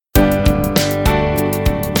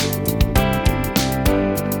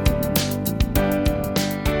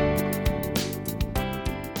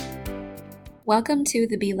Welcome to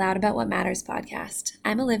the Be Loud About What Matters podcast.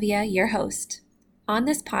 I'm Olivia, your host. On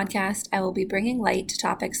this podcast, I will be bringing light to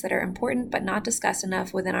topics that are important but not discussed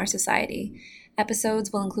enough within our society. Episodes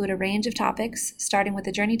will include a range of topics, starting with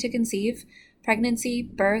the journey to conceive, pregnancy,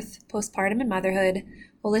 birth, postpartum and motherhood,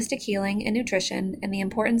 holistic healing and nutrition, and the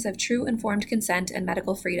importance of true informed consent and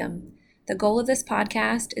medical freedom. The goal of this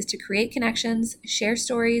podcast is to create connections, share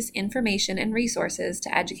stories, information, and resources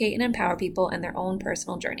to educate and empower people in their own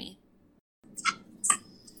personal journey.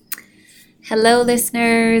 Hello,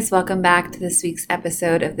 listeners. Welcome back to this week's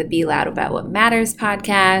episode of the Be Loud About What Matters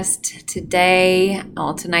podcast.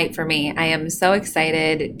 Tonight for me, I am so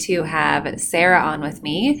excited to have Sarah on with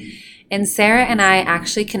me. And Sarah and I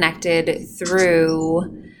actually connected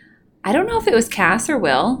through, I don't know if it was Cass or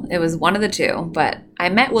Will. It was one of the two, but I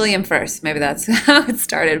met William first. Maybe that's how it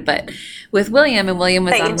started. But with William, and William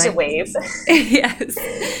was on my wave. Yes.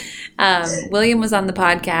 William was on the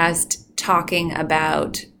podcast talking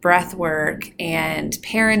about breath work and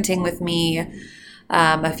parenting with me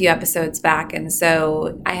a few episodes back. And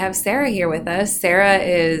so I have Sarah here with us. Sarah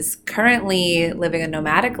is currently living a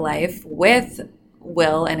nomadic life with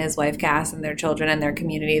Will and his wife Cass and their children and their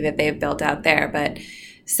community that they've built out there. But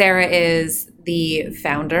Sarah is the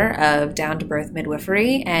founder of Down to Birth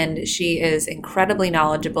Midwifery, and she is incredibly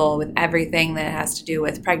knowledgeable with everything that has to do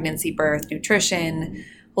with pregnancy, birth, nutrition,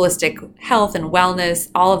 holistic health and wellness,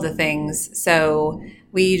 all of the things. So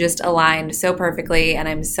we just aligned so perfectly, and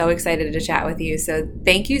I'm so excited to chat with you. So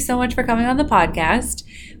thank you so much for coming on the podcast.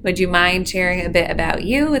 Would you mind sharing a bit about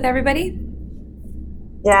you with everybody?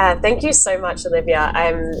 Yeah, thank you so much, Olivia.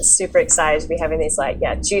 I'm super excited to be having these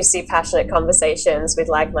juicy, passionate conversations with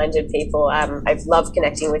like-minded people. I've loved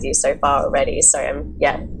connecting with you so far already. So I'm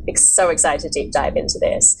so excited to deep dive into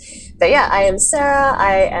this. But yeah, I am Sarah.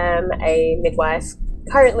 I am a midwife.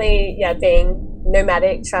 Currently, being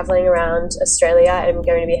nomadic, traveling around Australia. I'm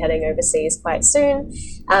going to be heading overseas quite soon.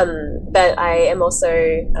 But I am also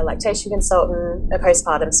a lactation consultant, a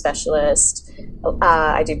postpartum specialist.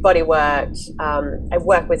 I do body work. I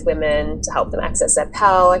work with women to help them access their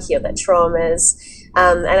power, heal their traumas.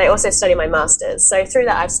 And I also study my master's. So through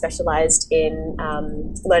that, I've specialized in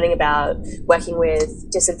learning about working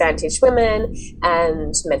with disadvantaged women,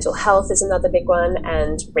 and mental health is another big one,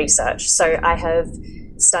 and research. So I have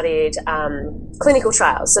studied clinical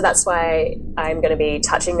trials. So that's why I'm going to be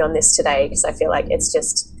touching on this today, because I feel like it's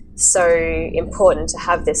just so important to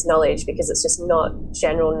have this knowledge, because it's just not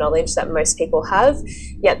general knowledge that most people have.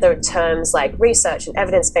 Yet there are terms like research and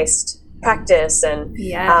evidence-based practice and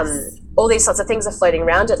all these sorts of things are floating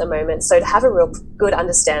around at the moment. So to have a real good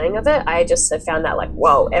understanding of it, I just have found that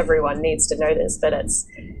whoa, everyone needs to know this. But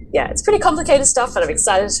it's pretty complicated stuff, and I'm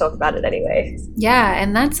excited to talk about it anyway. Yeah,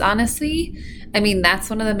 and that's honestly, that's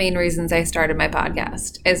one of the main reasons I started my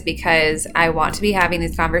podcast, is because I want to be having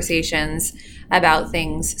these conversations about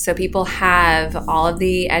things so people have all of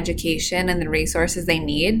the education and the resources they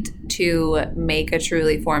need to make a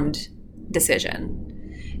truly formed decision.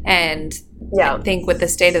 And I think with the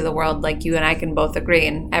state of the world, like you and I can both agree,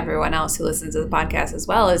 and everyone else who listens to the podcast as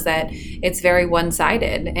well, is that it's very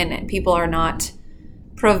one-sided, and people are not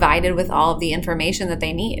provided with all of the information that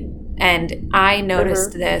they need. And I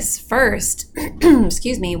noticed this first,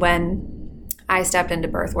 when I stepped into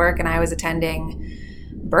birth work and I was attending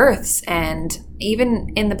births, and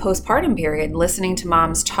even in the postpartum period, listening to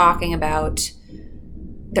moms talking about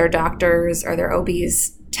their doctors or their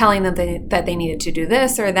OBs telling them that they needed to do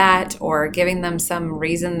this or that, or giving them some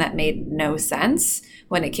reason that made no sense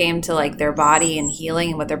when it came to their body and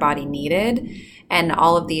healing and what their body needed, and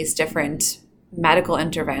all of these different medical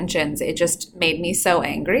interventions. It just made me so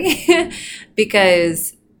angry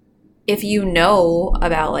because if you know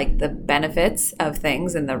about the benefits of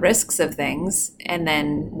things and the risks of things, and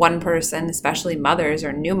then one person, especially mothers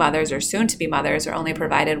or new mothers or soon to be mothers, are only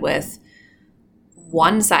provided with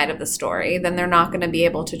one side of the story, then they're not going to be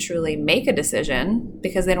able to truly make a decision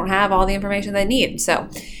because they don't have all the information they need. So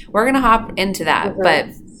we're going to hop into that, but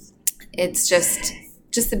it's just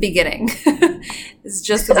the beginning. It's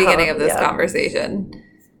just the beginning of this conversation.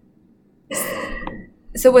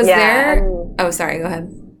 So was there... Oh, sorry, go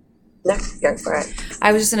ahead. No, go for it.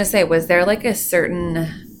 I was just going to say, was there a certain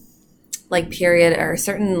period or a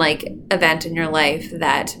certain event in your life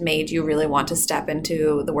that made you really want to step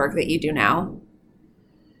into the work that you do now?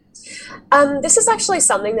 This is actually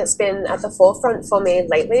something that's been at the forefront for me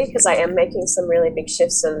lately, because I am making some really big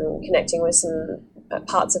shifts and connecting with some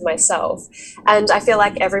parts of myself. And I feel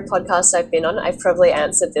like every podcast I've been on, I've probably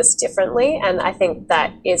answered this differently. And I think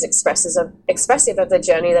that is expressive of the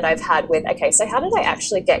journey that I've had with, okay, so how did I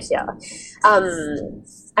actually get here?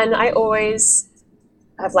 And I always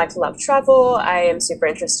have loved travel. I am super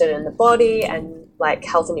interested in the body and like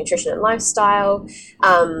health and nutrition and lifestyle.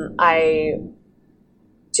 I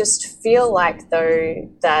just feel like though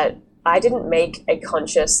that I didn't make a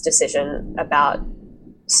conscious decision about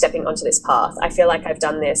stepping onto this path. I feel like I've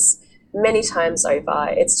done this many times over.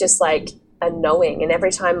 It's just like a knowing, and every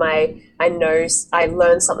time I know, I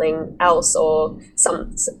learn something else or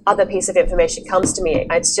some other piece of information comes to me,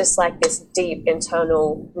 it's just like this deep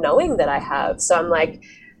internal knowing that I have. So I'm like,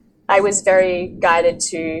 I was very guided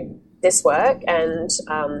to this work, and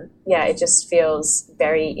it just feels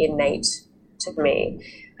very innate to me.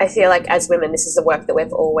 I feel like as women, this is the work that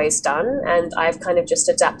we've always done, and I've kind of just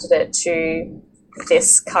adapted it to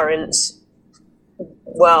this current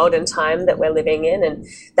world and time that we're living in, and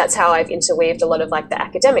that's how I've interweaved a lot of like the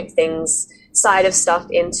academic things side of stuff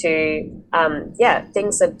into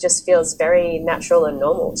things that just feels very natural and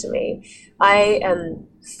normal to me. I am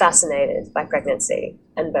fascinated by pregnancy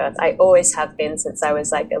and birth. I always have been since I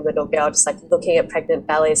was like a little girl, just like looking at pregnant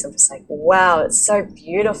bellies. I'm just like, wow, it's so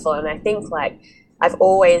beautiful. And I think like I've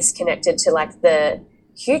always connected to like the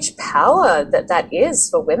huge power that is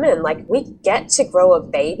for women. Like we get to grow a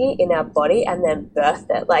baby in our body and then birth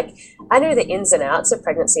it. Like I know the ins and outs of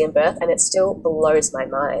pregnancy and birth, and it still blows my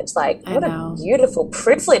mind. Like what a beautiful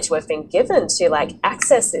privilege we've been given to like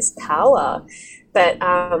access this power. But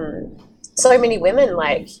so many women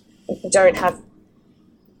like don't have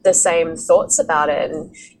the same thoughts about it.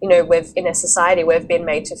 And you know, in a society we've been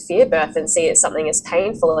made to fear birth and see it as something as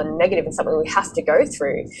painful and negative and something we have to go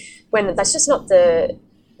through, when that's just not the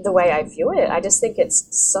way I view it. I just think it's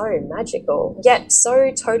so magical, yet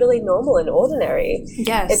so totally normal and ordinary.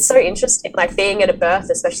 Yes. It's so interesting, like being at a birth,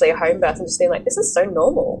 especially a home birth, and just being like, this is so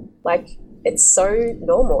normal. Like it's so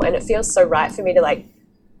normal, and it feels so right for me to like,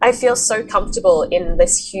 I feel so comfortable in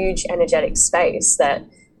this huge energetic space that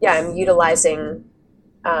I'm utilizing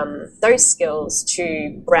those skills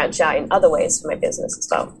to branch out in other ways for my business as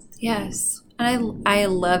well. Yes. And I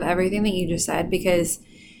love everything that you just said, because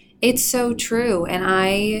it's so true. And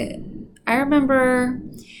I remember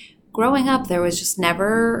growing up, there was just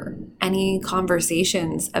never any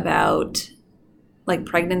conversations about like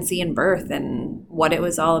pregnancy and birth and what it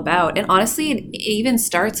was all about. And honestly, it even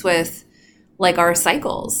starts with like our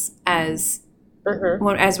cycles as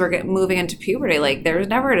we're moving into puberty. Like there's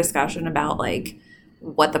never a discussion about like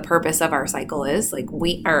what the purpose of our cycle is. Like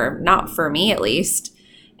or not for me at least.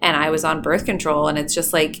 And I was on birth control, and it's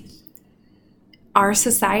just like our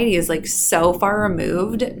society is like so far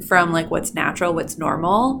removed from like what's natural, what's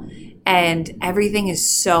normal, and everything is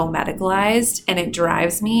so medicalized, and it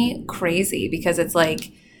drives me crazy because it's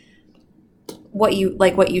like what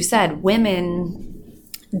you said, women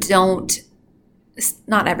don't,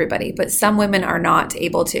 not everybody, but some women are not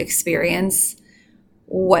able to experience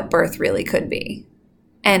what birth really could be.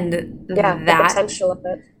 And the potential of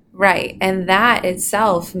it. Right. And that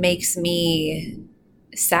itself makes me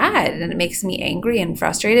sad, and it makes me angry and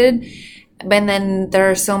frustrated. And then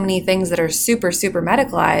there are so many things that are super, super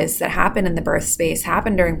medicalized that happen in the birth space,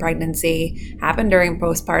 happen during pregnancy, happen during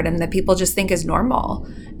postpartum, that people just think is normal.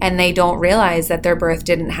 And they don't realize that their birth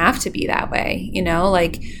didn't have to be that way. You know,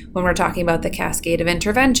 like when we're talking about the cascade of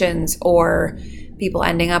interventions, or people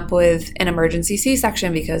ending up with an emergency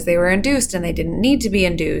C-section because they were induced and they didn't need to be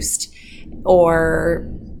induced,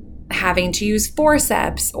 or having to use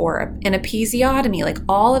forceps or an episiotomy, like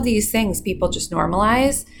all of these things people just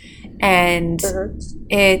normalize. And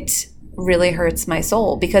it really hurts my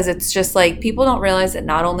soul, because it's just like people don't realize that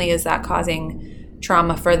not only is that causing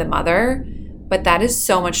trauma for the mother, but that is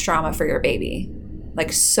so much trauma for your baby.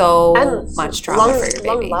 Like so much trauma for your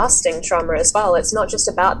baby. Long-lasting trauma as well. It's not just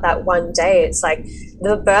about that one day. It's like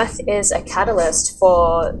the birth is a catalyst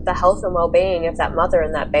for the health and well-being of that mother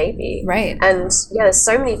and that baby. Right. And there's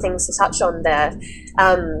so many things to touch on there.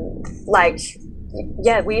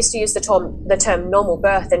 We used to use the term normal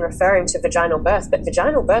birth in referring to vaginal birth, but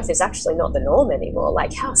vaginal birth is actually not the norm anymore.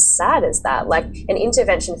 Like, how sad is that? Like, an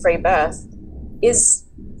intervention-free birth is,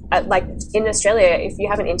 like in Australia, if you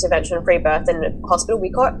have an intervention-free birth in a hospital,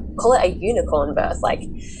 we call it a unicorn birth. Like,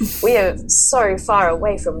 we are so far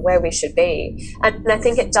away from where we should be. And I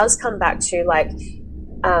think it does come back to like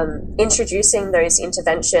introducing those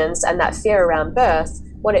interventions and that fear around birth.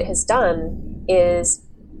 What it has done is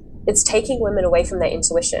it's taking women away from their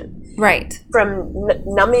intuition, right? From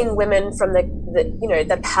numbing women from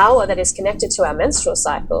the power that is connected to our menstrual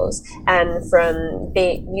cycles, and from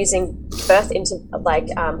using birth into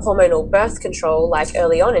hormonal birth control like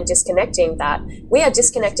early on, and disconnecting that. We are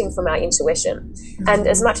disconnecting from our intuition. And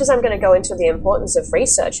as much as I'm going to go into the importance of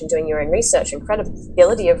research and doing your own research and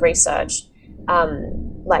credibility of research,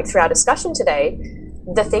 through our discussion today,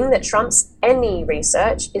 the thing that trumps any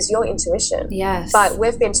research is your intuition. Yes. But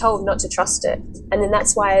we've been told not to trust it. And then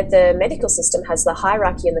that's why the medical system has the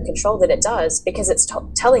hierarchy and the control that it does, because it's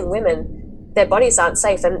telling women their bodies aren't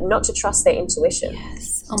safe and not to trust their intuition.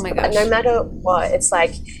 Yes. Oh my gosh. No matter what, it's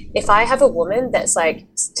like, if I have a woman that's like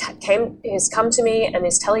has come to me and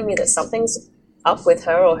is telling me that something's up with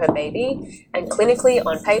her or her baby, and clinically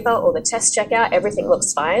on paper or the tests check out, everything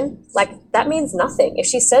looks fine, like that means nothing. If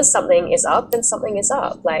she says something is up, then something is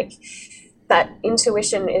up. Like, that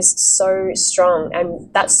intuition is so strong,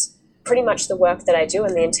 and that's pretty much the work that I do,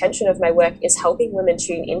 and the intention of my work is helping women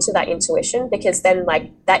tune into that intuition, because then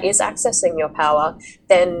like that is accessing your power.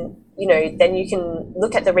 Then then you can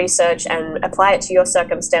look at the research and apply it to your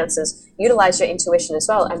circumstances, utilize your intuition as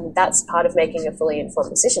well. And that's part of making a fully informed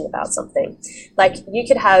decision about something. Like, you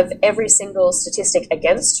could have every single statistic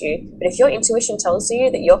against you, but if your intuition tells you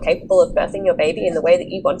that you're capable of birthing your baby in the way that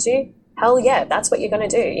you want to, hell yeah, that's what you're going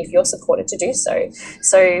to do if you're supported to do so.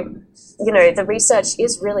 So, the research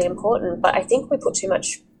is really important, but I think we put too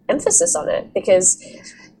much emphasis on it, because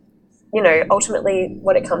ultimately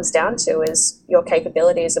what it comes down to is your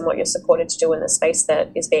capabilities and what you're supported to do in the space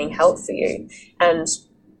that is being held for you. And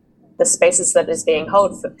the spaces that is being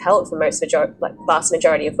held for vast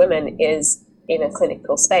majority of women is in a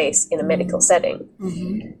clinical space, in a medical setting.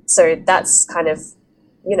 Mm-hmm. So that's kind of,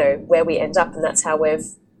 where we end up, and that's how we've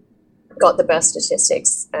got the birth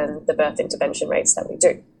statistics and the birth intervention rates that we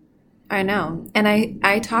do. I know. And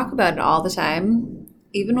I talk about it all the time,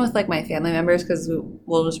 even with like my family members, because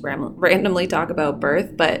we'll just randomly talk about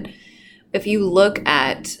birth. But if you look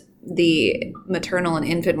at the maternal and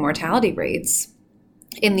infant mortality rates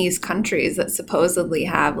in these countries that supposedly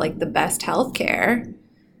have like the best healthcare,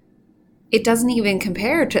 it doesn't even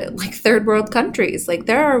compare to like third world countries. Like,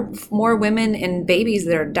 there are more women and babies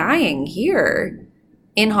that are dying here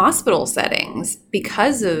in hospital settings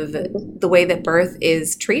because of the way that birth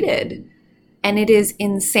is treated. And it is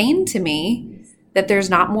insane to me that there's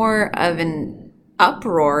not more of an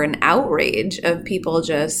uproar and outrage of people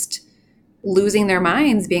just losing their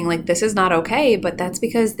minds, being like, this is not okay. But that's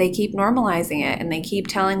because they keep normalizing it, and they keep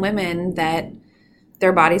telling women that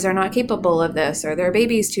their bodies are not capable of this, or their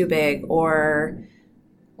baby's too big, or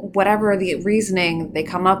whatever the reasoning they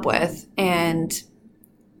come up with. And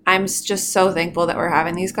I'm just so thankful that we're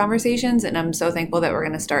having these conversations, and I'm so thankful that we're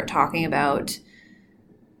going to start talking about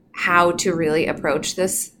how to really approach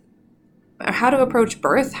this, how to approach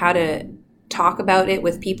birth, how to talk about it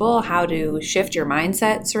with people, how to shift your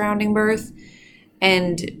mindset surrounding birth,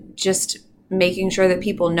 and just making sure that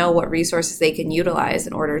people know what resources they can utilize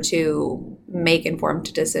in order to make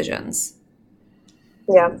informed decisions.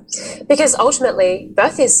 Yeah, because ultimately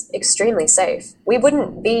birth is extremely safe. We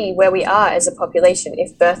wouldn't be where we are as a population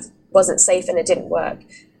if birth wasn't safe and it didn't work.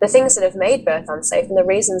 The things that have made birth unsafe, and the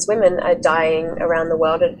reasons women are dying around the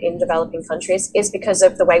world in developing countries, is because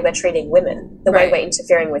of the way we're treating women, the way we're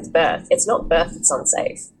interfering with birth. It's not birth that's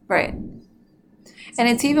unsafe. Right. And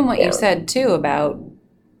it's even what you said too about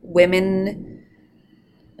women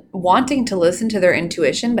wanting to listen to their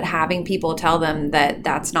intuition, but having people tell them that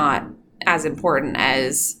that's not as important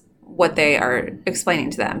as what they are explaining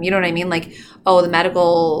to them. You know what I mean? Like, oh, the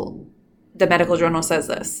medical journal says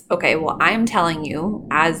this. Okay, well, I'm telling you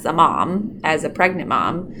as a mom, as a pregnant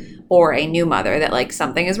mom or a new mother, that like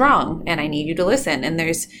something is wrong and I need you to listen. And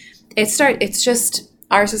it's just,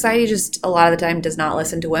 our society just a lot of the time does not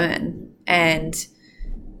listen to women, and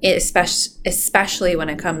especially when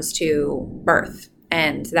it comes to birth,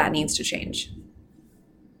 and that needs to change.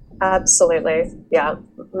 Absolutely. Yeah.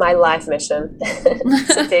 My life mission.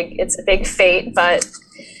 It's a big feat, but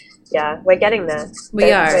yeah, we're getting there.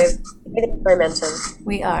 We are. We're getting momentum.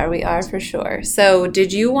 We are for sure. So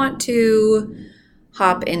did you want to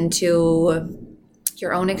hop into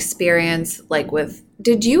your own experience,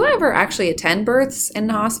 did you ever actually attend births in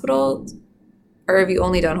the hospital, or have you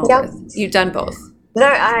only done home birth? You've done both. No,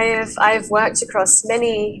 I've worked across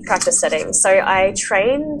many practice settings. So I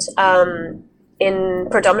trained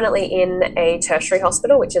predominantly in a tertiary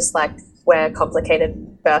hospital, which is like where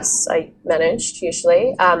complicated births are managed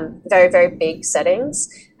usually, very, very big settings.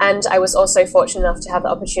 And I was also fortunate enough to have the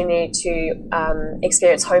opportunity to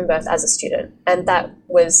experience home birth as a student. And that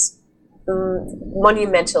was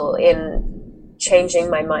monumental in changing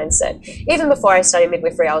my mindset. Even before I studied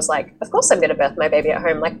midwifery, I was like, of course I'm going to birth my baby at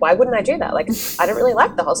home. Like, why wouldn't I do that? Like, I don't really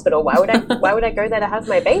like the hospital. Why would I go there to have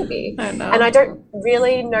my baby? I know. And I don't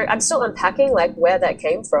really know. I'm still unpacking like where that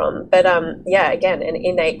came from. But again, an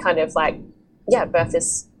innate kind of like, birth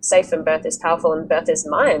is safe and birth is powerful and birth is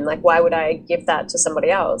mine. Like, why would I give that to somebody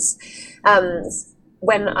else?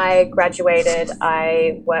 when I graduated,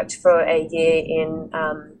 I worked for a year in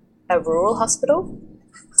a rural hospital.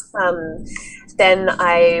 Then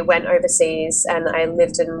I went overseas and I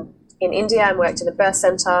lived in India and worked in a birth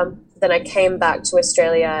centre. Then I came back to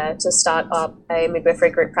Australia to start up a midwifery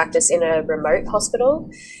group practice in a remote hospital.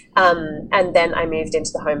 And then I moved into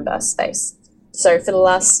the home birth space. So for the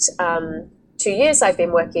last 2 years, I've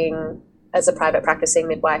been working as a private practicing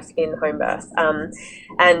midwife in home birth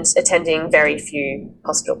and attending very few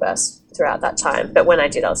hospital births throughout that time. But when I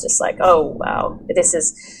did, I was just like, oh, wow, this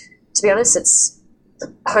is, to be honest, it's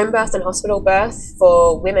home birth and hospital birth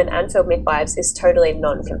for women and for midwives is totally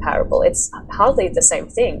non-comparable. It's hardly the same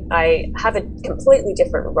thing. I have a completely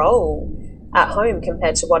different role at home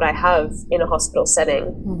compared to what I have in a hospital setting.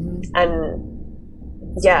 Mm-hmm.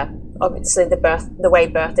 And yeah, obviously the way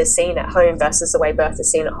birth is seen at home versus the way birth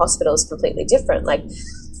is seen at hospital is completely different. Like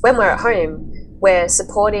when we're at home, we're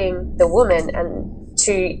supporting the woman and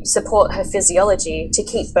to support her physiology to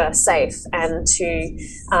keep birth safe and to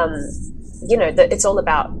it's all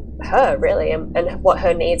about her really and what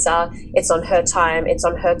her needs are. It's on her time, it's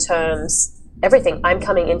on her terms, everything. I'm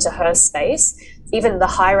coming into her space. Even the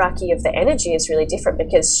hierarchy of the energy is really different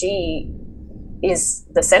because she is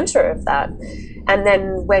the center of that. And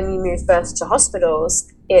then when you move birth to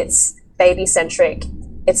hospitals, it's baby centric,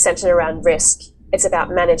 it's centered around risk, it's about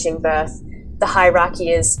managing birth. The hierarchy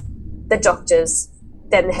is the doctors,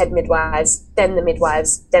 then the head midwives, then the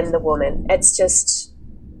midwives, then the woman. It's just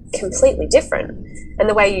completely different. And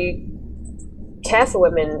the way you care for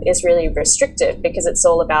women is really restrictive because it's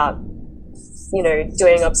all about,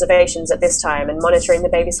 doing observations at this time and monitoring the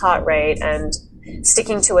baby's heart rate and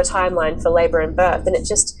sticking to a timeline for labor and birth. And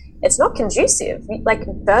it's not conducive. Like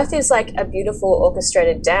birth is like a beautiful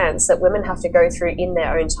orchestrated dance that women have to go through in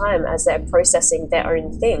their own time as they're processing their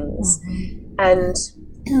own things. Mm-hmm.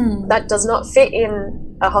 And that does not fit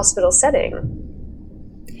in a hospital setting.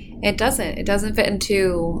 It doesn't fit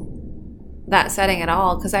into that setting at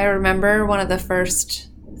all. Because I remember one of the first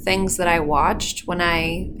things that I watched when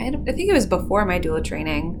I think it was before my doula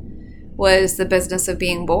training, was The Business of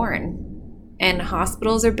Being Born. And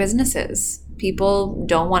hospitals are businesses. People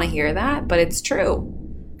don't want to hear that, but it's true.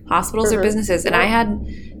 Hospitals are businesses. And I had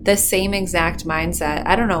the same exact mindset.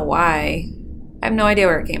 I don't know why. I have no idea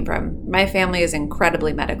where it came from. My family is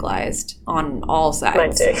incredibly medicalized on all sides.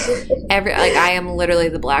 Mine too. I am literally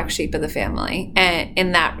the black sheep of the family, and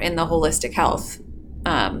in the holistic health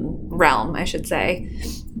realm, I should say.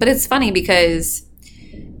 But it's funny because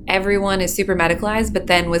everyone is super medicalized, but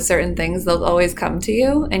then with certain things, they'll always come to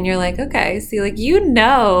you, and you're like, okay, see, that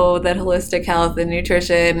holistic health and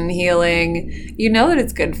nutrition and healing, that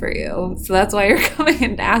it's good for you. So that's why you're coming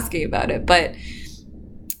and asking about it. But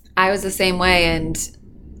I was the same way, and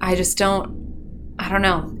I don't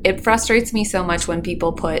know. It frustrates me so much when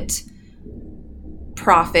people put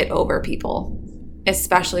profit over people,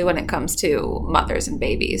 especially when it comes to mothers and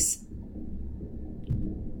babies.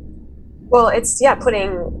 Well, it's,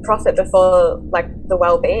 putting profit before, the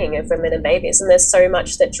well-being of women and babies, and there's so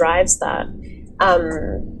much that drives that.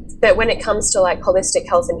 But when it comes to, holistic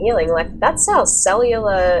health and healing, that's our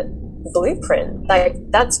cellular blueprint.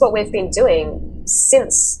 That's what we've been doing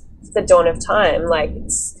since the dawn of time.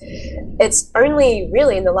 It's only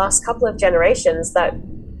really in the last couple of generations that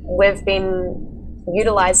we've been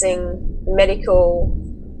utilizing medical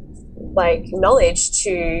knowledge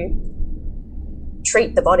to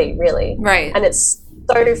treat the body, really. Right. And it's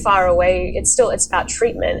so far away. It's about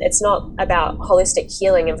treatment. It's not about holistic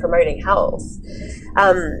healing and promoting health.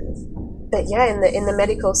 But yeah, in the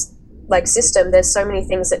medical system, there's so many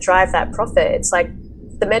things that drive that profit. It's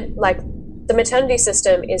the maternity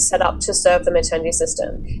system is set up to serve the maternity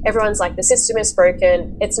system. Everyone's like, the system is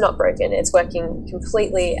broken. It's not broken. It's working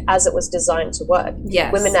completely as it was designed to work.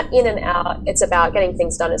 Yes. Women are in and out. It's about getting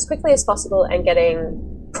things done as quickly as possible and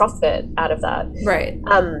getting profit out of that. Right.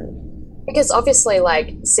 Because obviously,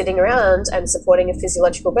 sitting around and supporting a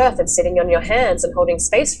physiological birth and sitting on your hands and holding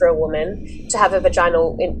space for a woman to have a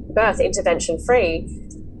vaginal birth intervention-free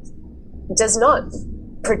does not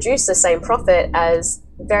produce the same profit as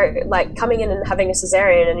coming in and having a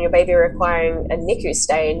cesarean and your baby requiring a NICU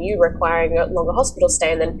stay and you requiring a longer hospital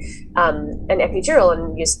stay and then an epidural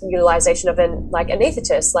and utilization of an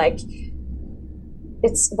anesthetist.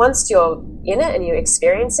 It's once you're in it and you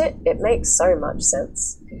experience it, it makes so much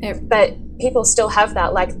sense. Yep. But people still have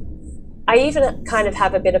that. I even kind of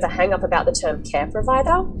have a bit of a hang up about the term care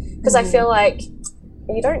provider because I feel like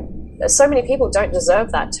so many people don't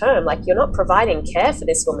deserve that term. You're not providing care for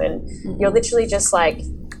this woman. Mm-hmm. You're literally just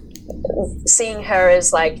seeing her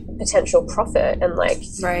as like potential profit and like,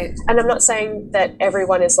 right. And I'm not saying that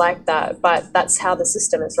everyone is like that, but that's how the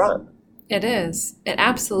system is run. It is. It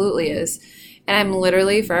absolutely is. And I'm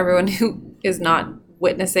literally, for everyone who is not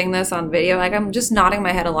witnessing this on video, like I'm just nodding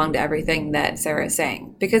my head along to everything that Sarah is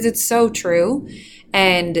saying because it's so true.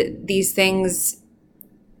 And these things,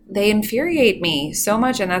 they infuriate me so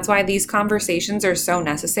much. And that's why these conversations are so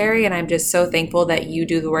necessary. And I'm just so thankful that you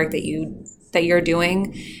do the work that you're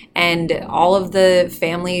doing, and all of the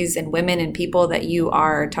families and women and people that you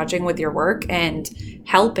are touching with your work and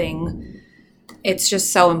helping. It's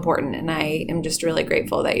just so important, and I am just really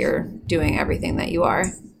grateful that you're doing everything that you are.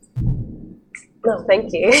 No,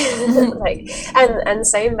 thank you. Like, and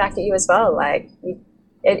same back at you as well. Like,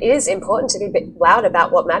 it is important to be a bit loud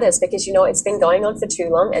about what matters because, you know, it's been going on for too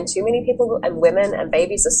long and too many people and women and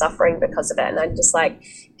babies are suffering because of it. And I'm just like,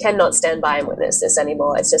 cannot stand by and witness this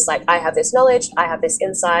anymore. It's just like, I have this knowledge, I have this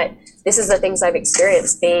insight. This is the things I've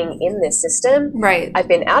experienced being in this system. Right. I've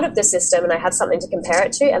been out of the system and I have something to compare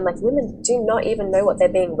it to. And like, women do not even know what they're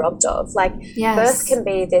being robbed of. Like, yes. Birth can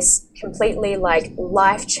be this completely like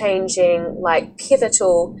life-changing, like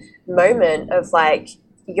pivotal moment of like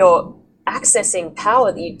your accessing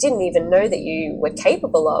power that you didn't even know that you were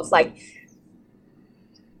capable of. Like,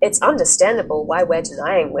 it's understandable why we're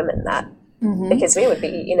denying women that, because we would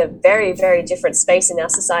be in a very, very different space in our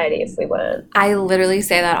society if we weren't. I literally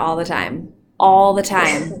say that all the time.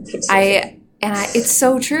 It's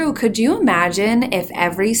so true. Could you imagine if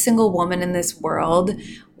every single woman in this world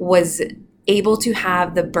was able to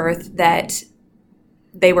have the birth that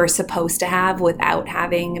they were supposed to have without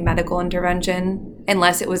having medical intervention,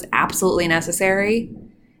 unless it was absolutely necessary?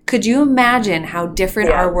 Could you imagine how different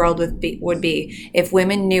our world would be if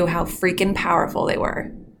women knew how freaking powerful they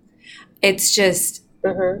were? It's just,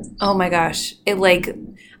 oh my gosh.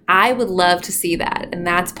 I would love to see that. And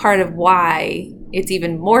that's part of why it's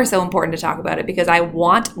even more so important to talk about it, because I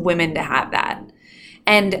want women to have that.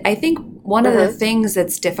 And I think one of the things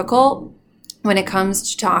that's difficult when it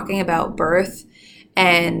comes to talking about birth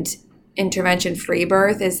and intervention-free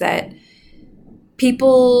birth is that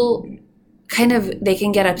people they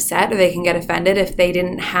can get upset or they can get offended if they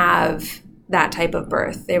didn't have that type of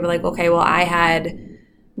birth. They were like, okay, well, I had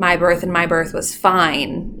my birth and my birth was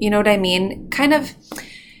fine. You know what I mean? Kind of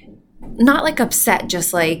not like upset,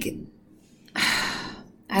 just like,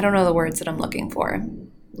 I don't know the words that I'm looking for.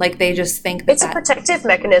 Like they just think that it's a protective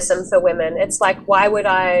mechanism for women. It's like, why would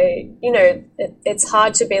I, it's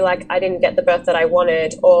hard to be like, I didn't get the birth that I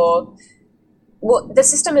wanted, or the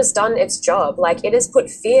system has done its job. Like, it has put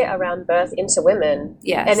fear around birth into women.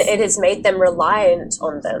 Yes. And it has made them reliant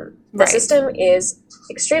on them. The system is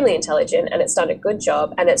extremely intelligent and it's done a good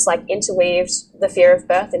job, and it's like interweaved the fear of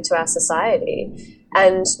birth into our society.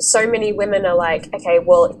 And so many women are like, okay,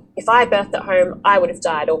 well, if I birthed at home, I would have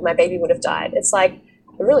died, or my baby would have died. It's like,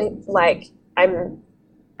 really, like, I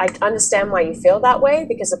understand why you feel that way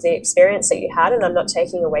because of the experience that you had, and I'm not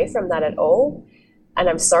taking away from that at all. And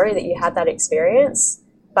I'm sorry that you had that experience,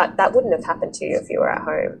 but that wouldn't have happened to you if you were at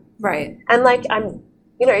home. Right. And like,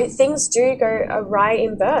 things do go awry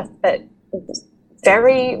in birth, but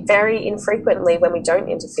very, very infrequently when we don't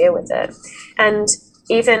interfere with it. And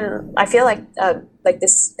even, I feel like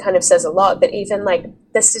this kind of says a lot, but even like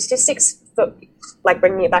the statistics for, like,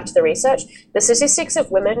 bringing it back to the research, the statistics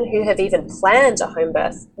of women who have even planned a home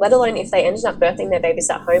birth, let alone if they ended up birthing their babies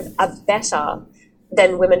at home, are better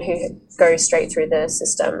than women who go straight through the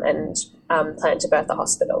system and plan to birth a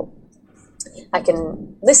hospital. I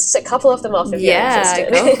can list a couple of them off if you're interested.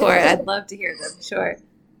 Yeah, go for it. I'd love to hear them. Sure.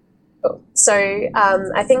 Cool. So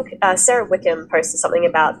I think Sarah Wickham posted something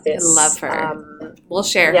about this. I love her. We'll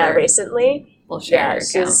share her. Yeah, recently. We'll share her.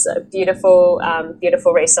 She's a beautiful,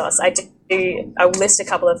 beautiful resource. I'll list a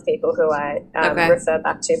couple of people who I refer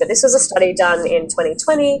back to. But this was a study done in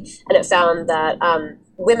 2020, and it found that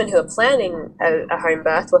women who are planning a home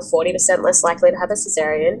birth were 40% less likely to have a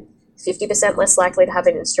cesarean, 50% less likely to have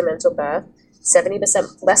an instrumental birth,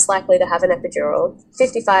 70% less likely to have an epidural,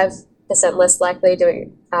 55% less likely to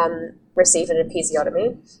receive an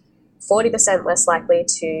episiotomy, 40% less likely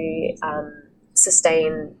to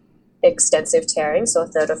sustain extensive tearing, so a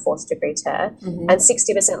third or fourth degree tear, and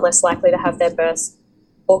 60% less likely to have their births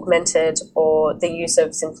augmented or the use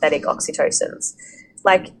of synthetic oxytocins.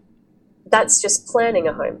 Like, that's just planning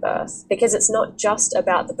a home birth, because it's not just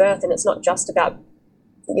about the birth and it's not just about,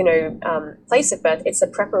 place of birth. It's the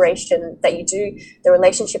preparation that you do, the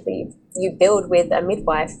relationship that you build with a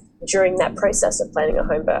midwife during that process of planning a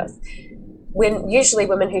home birth. When usually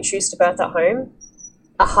women who choose to birth at home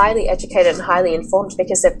are highly educated and highly informed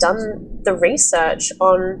because they've done the research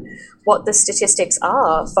on what the statistics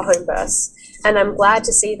are for home births. And I'm glad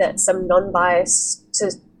to see that some non-biased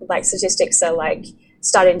statistics are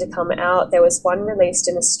starting to come out. There was one released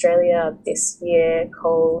in Australia this year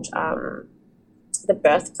called the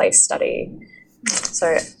Birthplace Study.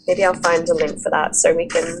 So maybe I'll find a link for that so we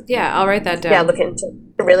can... Yeah, I'll write that down. Yeah, look into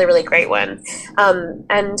a really, really great one.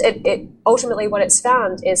 And it ultimately what it's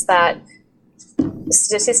found is that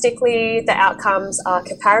statistically the outcomes are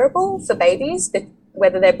comparable for babies,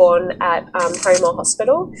 whether they're born at home or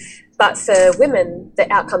hospital. But for women,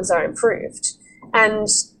 the outcomes are improved. And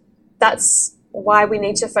that's why we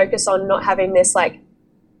need to focus on not having this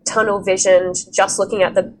tunnel vision, just looking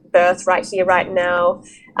at the birth right here, right now,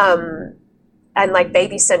 and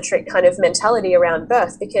baby-centric kind of mentality around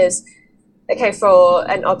birth. Because, okay, for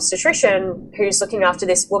an obstetrician who's looking after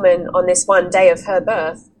this woman on this one day of her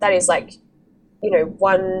birth, that is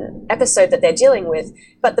one episode that they're dealing with.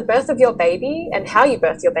 But the birth of your baby and how you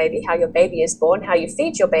birth your baby, how your baby is born, how you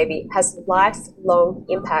feed your baby has lifelong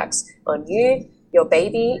impacts on you, your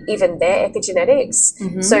baby, even their epigenetics.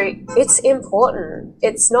 Mm-hmm. So it's important.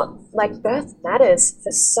 It's not birth matters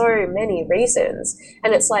for so many reasons.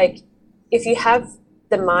 And it's if you have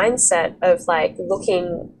the mindset of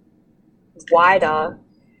looking wider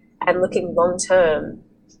and looking long term,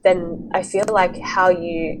 then I feel how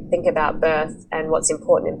you think about birth and what's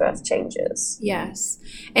important in birth changes. Yes.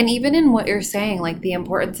 And even in what you're saying, the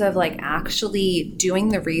importance of actually doing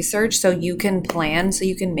the research so you can plan, so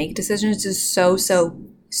you can make decisions is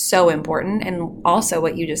so important. And also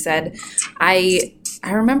what you just said, I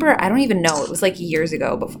remember, I don't even know, it was years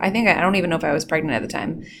ago. Before, I don't even know if I was pregnant at the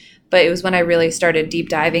time. But it was when I really started deep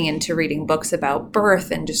diving into reading books about birth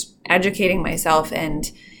and just educating myself. And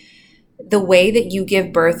the way that you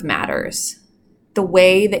give birth matters. The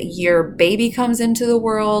way that your baby comes into the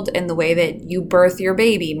world and the way that you birth your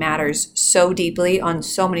baby matters so deeply on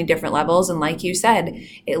so many different levels. And like you said,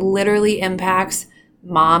 it literally impacts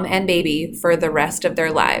mom and baby for the rest of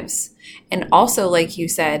their lives. And also, like you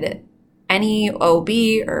said, any OB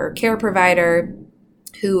or care provider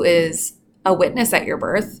who is a witness at your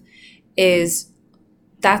birth,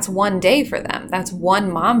 that's one day for them. That's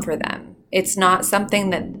one mom for them. It's not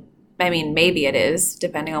something that, maybe it is,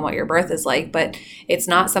 depending on what your birth is like, but it's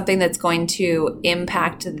not something that's going to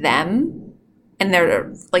impact them and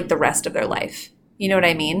their the rest of their life. You know what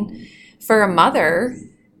I mean? For a mother,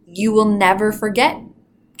 you will never forget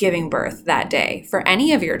giving birth that day. For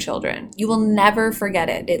any of your children, you will never forget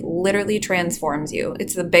it. It literally transforms you.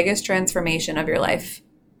 It's the biggest transformation of your life.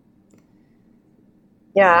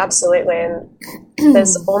 Yeah, absolutely. And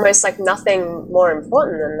there's almost nothing more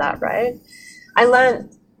important than that, right? I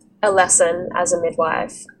learned a lesson as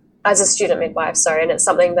a student midwife, and it's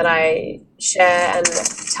something that I share and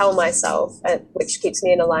tell myself, which keeps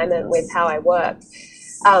me in alignment with how I work,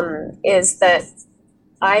 is that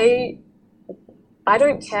I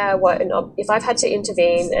don't care if I've had to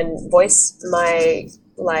intervene and voice my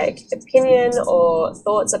opinion or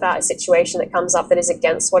thoughts about a situation that comes up that is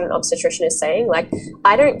against what an obstetrician is saying.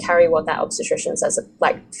 I don't carry what that obstetrician says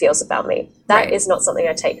feels about me. That is not something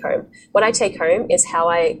I take home. What I take home is how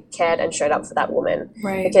I cared and showed up for that woman,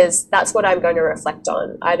 because that's what I'm going to reflect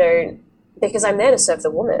on. Because I'm there to serve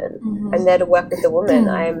the woman. Mm-hmm. I'm there to work with the woman.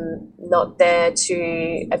 I'm not there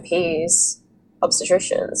to appease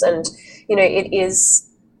obstetricians. And it is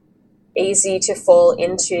easy to fall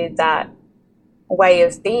into that way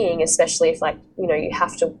of being, especially if you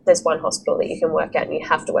have to, there's one hospital that you can work at and you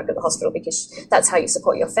have to work at the hospital because that's how you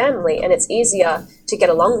support your family, and it's easier to get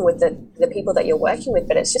along with the people that you're working with,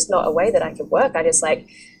 but it's just not a way that I can work. I just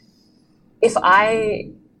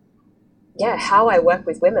how I work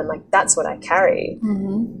with women, that's what I carry.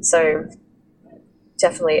 Mm-hmm. So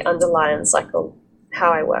definitely underlines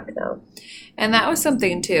how I work now. And that was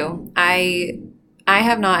something too. I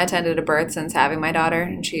have not attended a birth since having my daughter,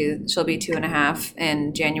 and she'll be 2.5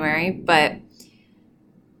 in January. But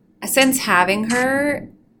since having her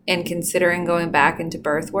and considering going back into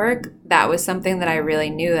birth work, that was something that I really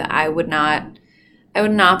knew that I would not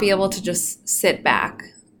be able to just sit back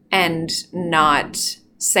and not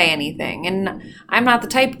say anything. And I'm not the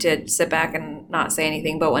type to sit back and not say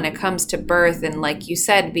anything. But when it comes to birth and, like you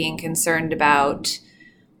said, being concerned about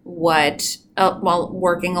while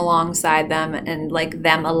working alongside them and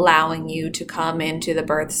them allowing you to come into the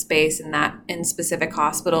birth space and that in specific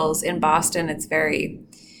hospitals in Boston, it's very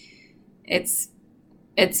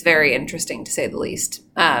interesting to say the least.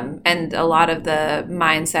 And a lot of the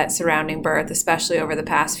mindset surrounding birth, especially over the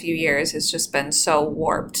past few years, has just been so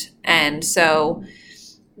warped. And so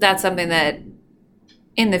that's something that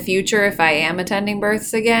in the future, if I am attending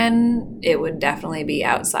births again, it would definitely be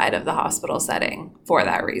outside of the hospital setting for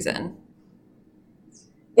that reason.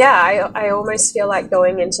 Yeah, I almost feel like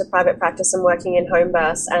going into private practice and working in home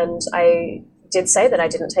births, and I did say that I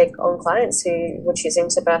didn't take on clients who were choosing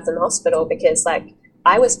to birth in the hospital because, like,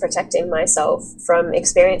 I was protecting myself from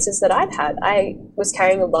experiences that I'd had. I was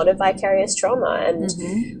carrying a lot of vicarious trauma,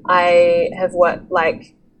 and I have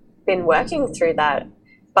been working through that.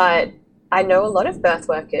 But I know a lot of birth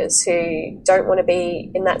workers who don't want to be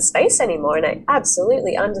in that space anymore, and I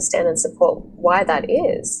absolutely understand and support why that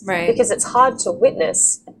is. Right. Because it's hard to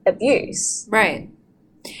witness abuse. Right.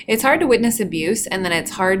 It's hard to witness abuse, and then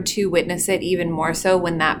it's hard to witness it even more so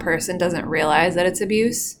when that person doesn't realize that it's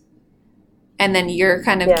abuse. And then you're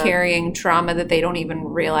kind of carrying trauma that they don't even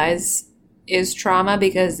realize is trauma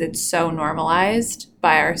because it's so normalized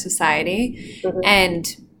by our society. And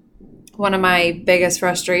one of my biggest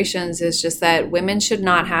frustrations is just that women should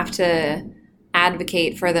not have to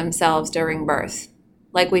advocate for themselves during birth.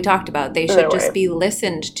 Like we talked about, they should just be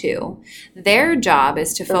listened to. Their job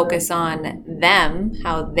is to focus on them,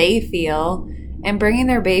 how they feel, and bringing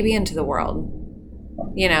their baby into the world.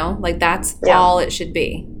 You know, like that's all it should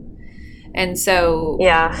be. And so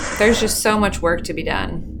there's just so much work to be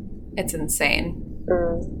done. It's insane.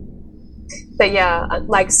 But yeah,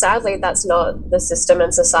 like sadly, that's not the system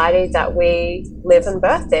and society that we live and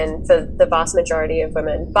birth in for the vast majority of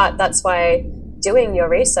women. But that's why doing your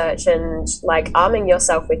research and like arming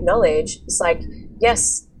yourself with knowledge, it's like,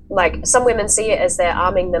 yes, like some women see it as they're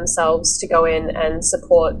arming themselves to go in and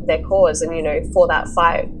support their cause and, you know, for that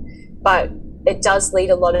fight. But it does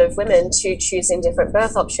lead a lot of women to choosing different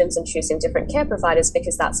birth options and choosing different care providers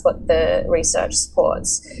because that's what the research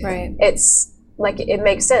supports. Right. It's like, it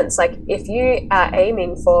makes sense. Like if you are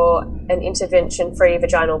aiming for an intervention-free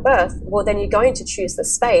vaginal birth, well, then you're going to choose the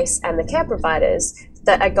space and the care providers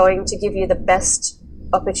that are going to give you the best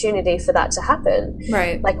opportunity for that to happen.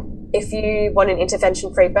 Right. Like if you want an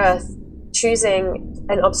intervention-free birth, choosing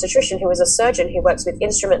an obstetrician who is a surgeon who works with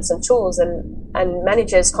instruments and tools and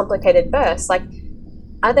manages complicated births, like,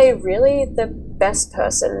 are they really the best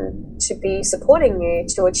person to be supporting you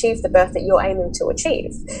to achieve the birth that you're aiming to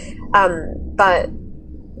achieve? But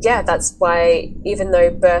yeah, that's why even though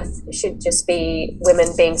birth should just be women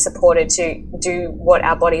being supported to do what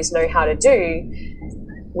our bodies know how to do,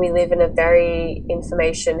 we live in a very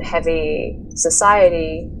information-heavy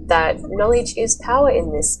society that knowledge is power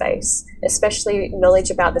in this space, especially knowledge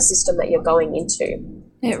about the system that you're going into.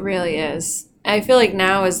 It really is. I feel like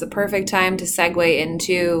now is the perfect time to segue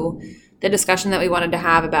into the discussion that we wanted to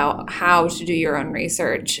have about how to do your own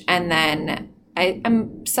research. And then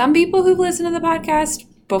some people who've listened to the podcast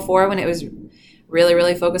before when it was really,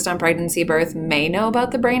 really focused on pregnancy birth may know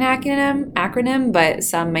about the BRAIN acronym, but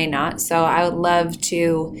some may not. So I would love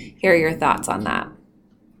to hear your thoughts on that.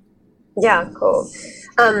 Yeah, cool.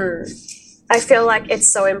 I feel like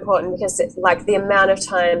it's so important because like the amount of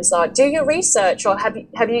times do your research, or have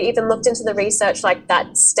you even looked into the research? Like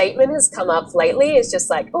that statement has come up lately. It's just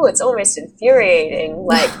like, oh, it's almost infuriating,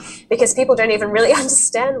 like because people don't even really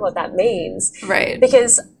understand what that means. Right.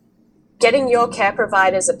 Because getting your care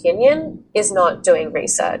provider's opinion is not doing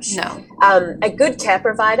research. No. A good care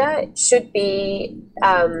provider should be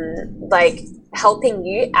like helping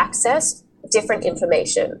you access different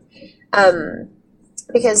information.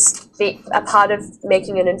 Because a part of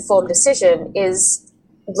making an informed decision is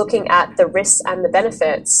looking at the risks and the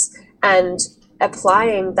benefits and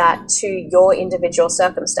applying that to your individual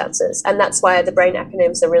circumstances. And that's why the BRAIN acronym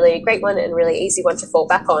is a really great one and really easy one to fall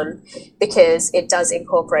back on, because it does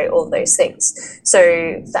incorporate all those things. So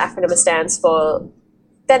the acronym stands for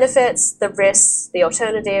benefits, the risks, the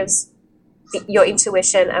alternatives, your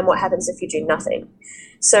intuition, and what happens if you do nothing.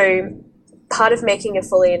 So part of making a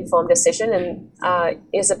fully informed decision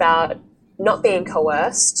is about not being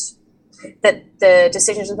coerced, that the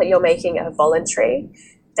decisions that you're making are voluntary,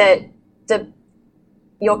 that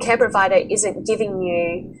your care provider isn't giving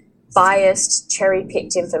you biased,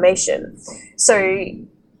 cherry-picked information. So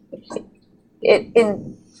it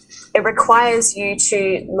requires you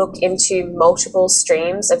to look into multiple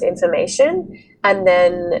streams of information and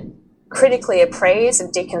then critically appraise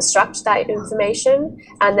and deconstruct that information,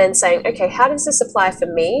 and then saying, okay, how does this apply for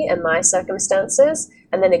me and my circumstances?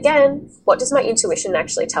 And then again, what does my intuition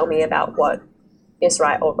actually tell me about what is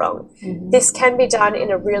right or wrong? Mm-hmm. This can be done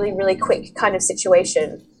in a really, really quick kind of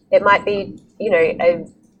situation. It might be,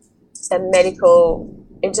 a medical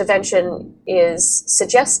intervention is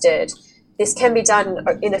suggested. This can be done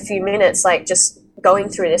in a few minutes, like just going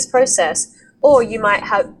through this process. Or you might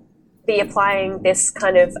be applying this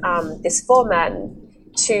kind of this format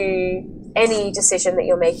to any decision that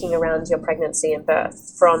you're making around your pregnancy and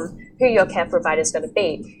birth, from who your care provider is going to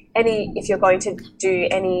be, if you're going to do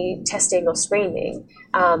any testing or screening,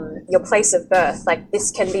 your place of birth. Like,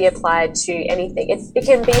 this can be applied to anything. It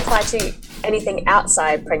can be applied to anything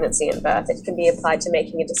outside pregnancy and birth. It can be applied to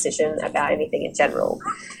making a decision about anything in general.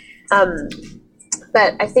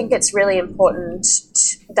 But I think it's really important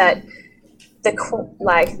that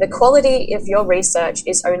the quality of your research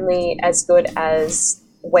is only as good as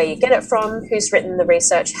where you get it from, who's written the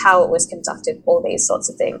research, how it was conducted, all these sorts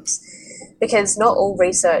of things. Because not all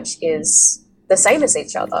research is the same as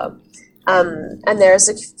each other. And there's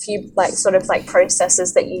a few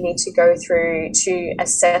processes that you need to go through to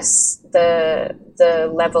assess the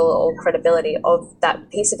level or credibility of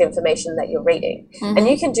that piece of information that you're reading. Mm-hmm. And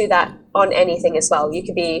you can do that on anything as well. You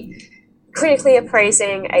could be critically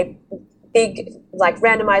appraising a big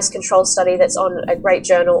randomized control study that's on a great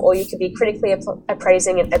journal, or you could be critically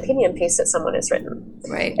appraising an opinion piece that someone has written.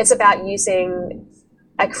 Right. It's about using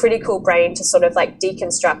a critical brain to sort of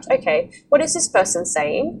deconstruct, okay, what is this person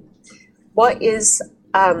saying? What is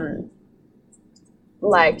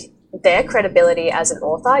their credibility as an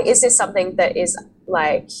author? Is this something that is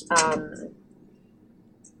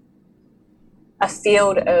a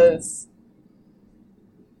field of,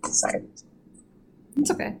 sorry.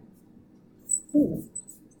 It's okay.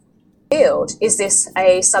 Field? Is this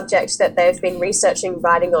a subject that they've been researching,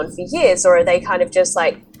 writing on for years, or are they kind of just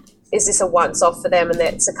is this a once-off for them and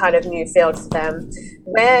it's a kind of new field for them?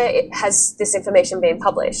 Where has this information been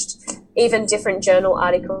published? Even different journal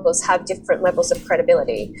articles have different levels of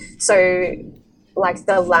credibility. So,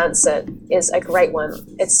 the Lancet is a great one.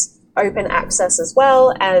 It's open access as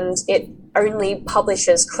well, and it only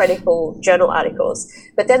publishes critical journal articles.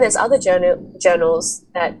 But then there's other journals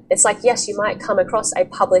that it's yes, you might come across a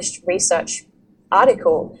published research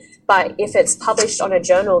article, but if it's published on a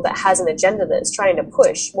journal that has an agenda that it's trying to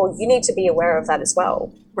push, well, you need to be aware of that as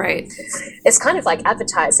well. Right. It's kind of like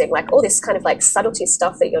advertising, all this kind of subtlety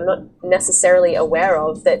stuff that you're not necessarily aware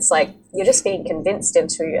of, that's you're just being convinced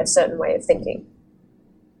into a certain way of thinking.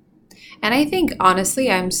 And I think, honestly,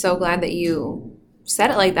 I'm so glad that you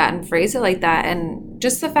said it like that and phrased it like that. And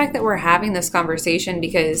just the fact that we're having this conversation,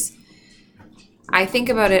 because I think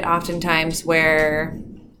about it oftentimes where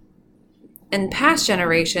in past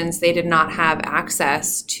generations, they did not have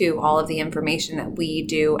access to all of the information that we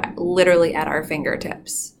do literally at our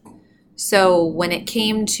fingertips. So when it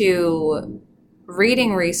came to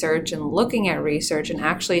reading research and looking at research and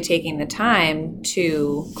actually taking the time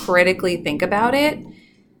to critically think about it,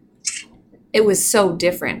 it was so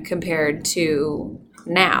different compared to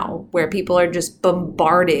now, where people are just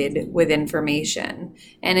bombarded with information.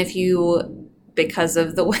 And because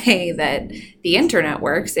of the way that the internet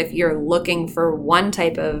works, if you're looking for one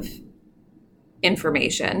type of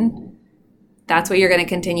information, that's what you're going to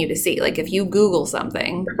continue to see. If you Google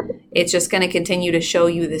something, it's just going to continue to show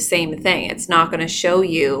you the same thing. It's not going to show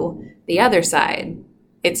you the other side.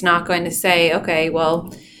 It's not going to say, okay,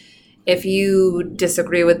 well, if you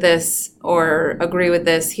disagree with this or agree with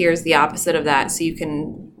this, here's the opposite of that. So you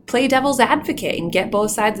can play devil's advocate and get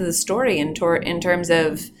both sides of the story in terms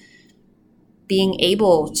of being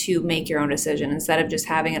able to make your own decision instead of just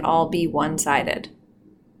having it all be one-sided.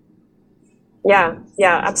 Yeah,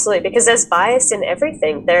 absolutely. Because there's bias in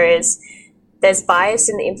everything. There's bias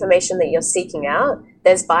in the information that you're seeking out.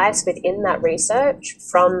 There's bias within that research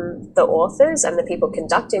from the authors and the people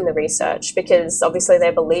conducting the research, because obviously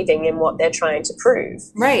they're believing in what they're trying to prove.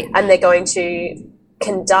 Right. And they're going to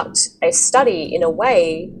conduct a study in a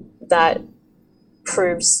way that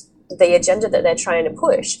proves the agenda that they're trying to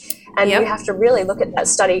push. And you have to really look at that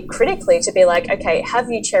study critically to be okay, have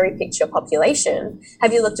you cherry-picked your population?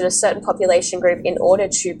 Have you looked at a certain population group in order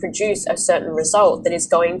to produce a certain result that is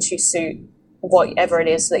going to suit whatever it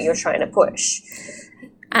is that you're trying to push?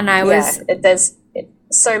 And there's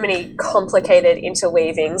so many complicated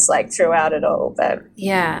interweavings throughout it all. But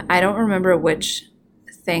yeah, I don't remember which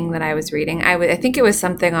thing that I was reading. I think it was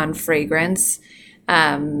something on fragrance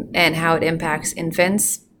and how it impacts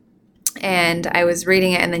infants. And I was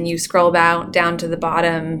reading it, and then you scroll down to the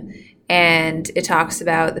bottom, and it talks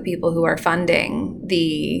about the people who are funding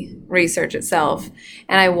the research itself.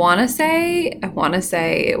 And I want to say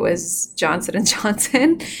it was Johnson &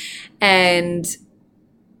 Johnson, and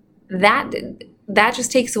that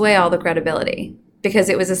just takes away all the credibility, because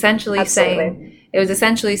it was essentially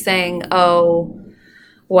saying, oh,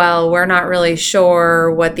 well, we're not really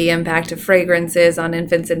sure what the impact of fragrance is on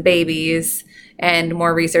infants and babies, and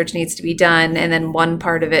more research needs to be done. And then one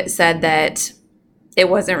part of it said that it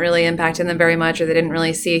wasn't really impacting them very much, or they didn't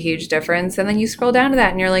really see a huge difference. And then you scroll down to that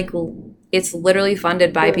and you're like, well, it's literally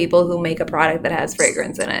funded by people who make a product that has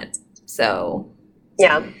fragrance in it. So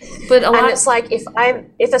yeah, but it's like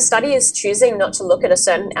if a study is choosing not to look at a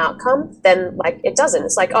certain outcome, then like it doesn't.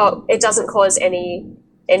 It's like, oh, it doesn't cause any.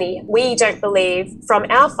 We don't believe from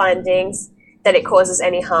our findings that it causes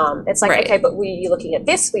any harm. It's like, okay, but were you looking at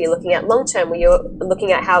this? Were you looking at long term? Were you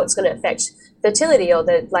looking at how it's going to affect fertility or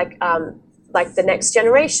the like the next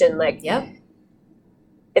generation? Like, yep.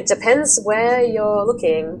 It depends where you're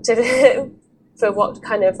looking to for what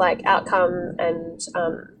kind of like outcome and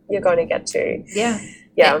you're going to get to.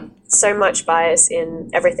 Yeah. So much bias in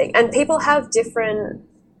everything, and people have different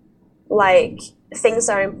like things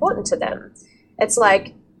that are important to them. It's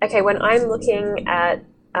like, okay, when I'm looking at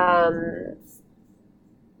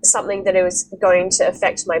something that is going to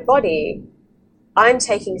affect my body, I'm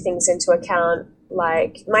taking things into account.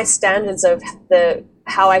 Like my standards of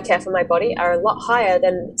how I care for my body are a lot higher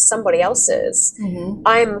than somebody else's. Mm-hmm.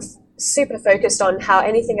 I'm super focused on how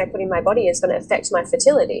anything I put in my body is going to affect my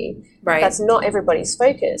fertility. Right. That's not everybody's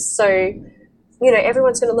focus. So, you know,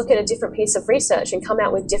 everyone's going to look at a different piece of research and come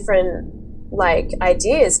out with different like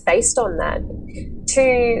ideas based on that.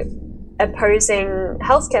 Two opposing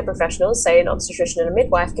healthcare professionals, say an obstetrician and a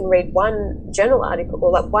midwife, can read one journal article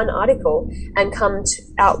or like one article and come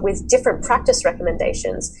out with different practice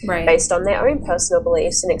recommendations based on their own personal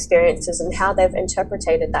beliefs and experiences and how they've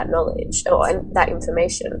interpreted that knowledge or that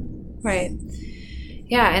information. Right.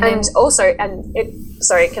 Yeah.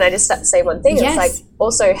 Sorry, can I just say one thing? Yes. It's like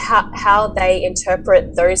also how they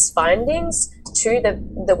interpret those findings to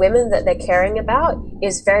the women that they're caring about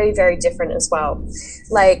is very, very different as well.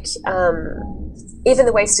 Like even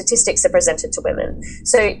the way statistics are presented to women.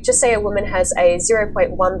 So just say a woman has a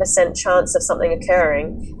 0.1% chance of something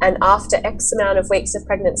occurring, and after X amount of weeks of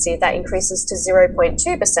pregnancy, that increases to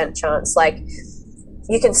 0.2% chance. Like,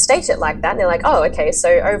 you can state it like that, and they're like, oh, okay,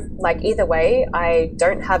 so like either way, I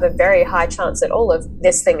don't have a very high chance at all of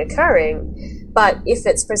this thing occurring. But if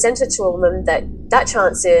it's presented to a woman that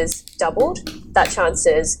chance is doubled, that chance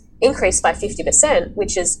is increased by 50%,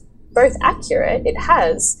 which is both accurate, it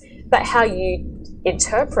has, but how you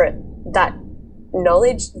interpret that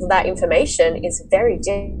knowledge, that information is very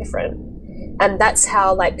different. And that's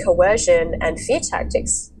how like coercion and fear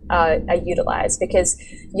tactics are utilized, because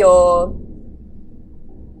you're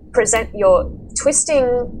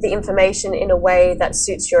twisting the information in a way that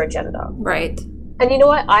suits your agenda. Right. And you know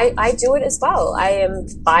what? I do it as well. I am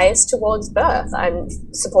biased towards birth. I'm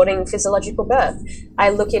supporting physiological birth.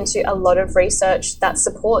 I look into a lot of research that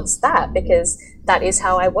supports that because that is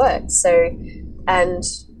how I work. So, and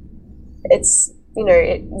it's, you know,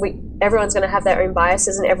 everyone's going to have their own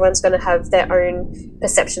biases and everyone's going to have their own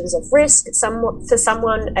perceptions of risk. For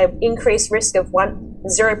someone, an increased risk of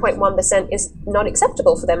 0.1% is not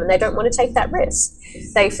acceptable for them, and they don't want to take that risk.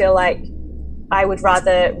 They feel like, I would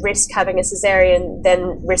rather risk having a cesarean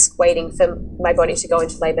than risk waiting for my body to go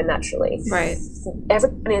into labor naturally. Right.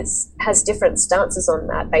 Everyone has different stances on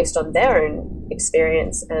that based on their own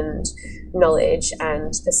experience and knowledge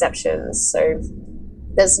and perceptions. So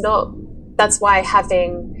that's why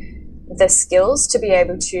having the skills to be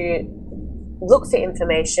able to look for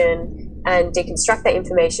information and deconstruct that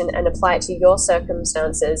information and apply it to your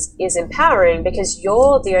circumstances is empowering, because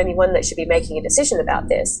you're the only one that should be making a decision about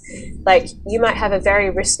this. Like, you might have a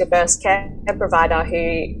very risk-averse care provider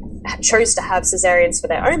who chose to have cesareans for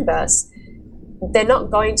their own births. They're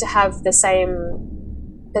not going to have the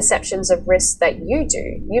same perceptions of risk that you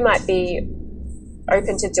do. You might be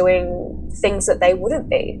open to doing things that they wouldn't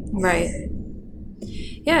be. Right.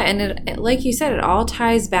 Yeah, and it, like you said, it all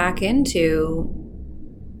ties back into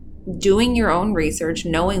doing your own research,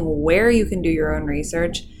 knowing where you can do your own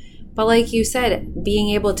research, but like you said,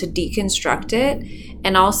 being able to deconstruct it.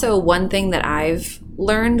 And also, one thing that I've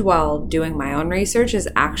learned while doing my own research is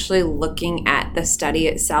actually looking at the study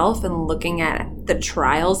itself and looking at the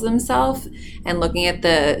trials themselves and looking at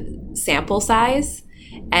the sample size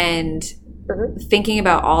and thinking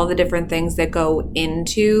about all the different things that go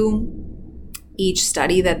into each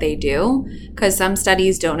study that they do, because some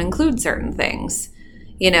studies don't include certain things.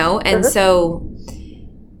 You know, and so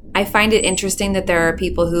I find it interesting that there are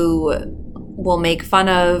people who will make fun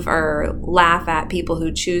of or laugh at people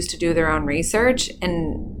who choose to do their own research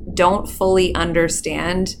and don't fully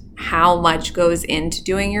understand how much goes into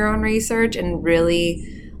doing your own research. And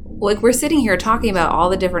really, like, we're sitting here talking about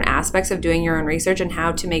all the different aspects of doing your own research and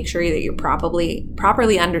how to make sure that you're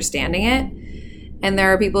properly understanding it. And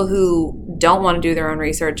there are people who don't want to do their own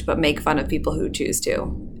research but make fun of people who choose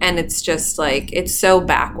to. And it's just like, it's so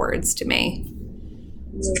backwards to me.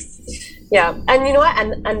 Yeah. And you know what?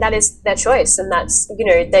 And that is their choice. And that's, you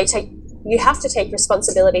know, they take you have to take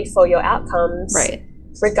responsibility for your outcomes. Right.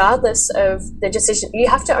 Regardless of the decision, you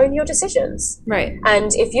have to own your decisions. Right.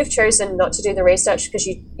 And if you've chosen not to do the research because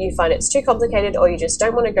you find it's too complicated, or you just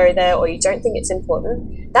don't want to go there, or you don't think it's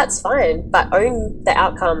important, that's fine. But own the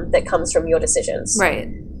outcome that comes from your decisions. Right.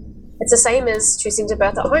 It's the same as choosing to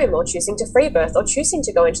birth at home, or choosing to free birth, or choosing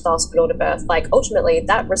to go into the hospital to birth. Like, ultimately,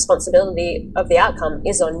 that responsibility of the outcome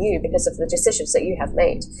is on you because of the decisions that you have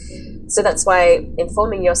made. So that's why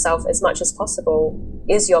informing yourself as much as possible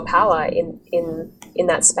is your power in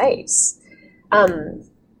that space. It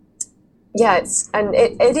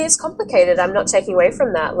is complicated. I'm not taking away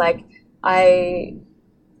from that. Like, I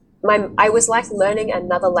was like learning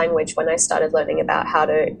another language when I started learning about how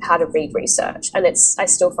to read research, and I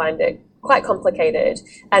still find it quite complicated.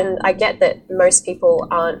 And I get that most people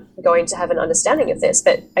aren't going to have an understanding of this,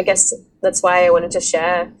 but I guess that's why I wanted to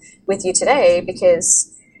share with you today, because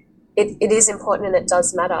it is important and it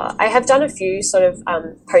does matter. I have done a few sort of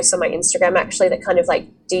posts on my Instagram actually that kind of like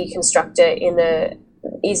deconstruct it in a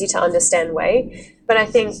easy to understand way. But I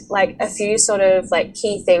think like a few sort of like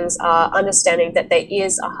key things are understanding that there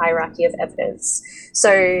is a hierarchy of evidence.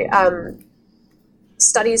 So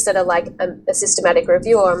studies that are like a systematic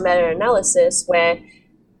review or a meta-analysis where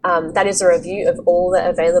that is a review of all the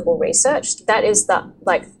available research, that is the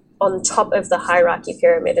like on top of the hierarchy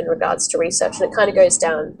pyramid in regards to research, and it kind of goes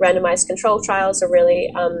down. Randomized control trials are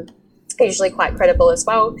really usually quite credible as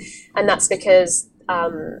well, and that's because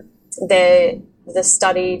the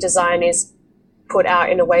study design is put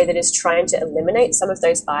out in a way that is trying to eliminate some of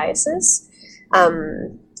those biases,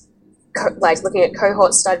 like looking at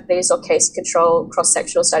cohort studies or case control,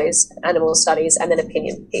 cross-sectional studies, animal studies, and then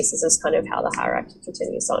opinion pieces is kind of how the hierarchy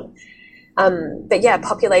continues on. But yeah,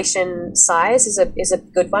 population size is a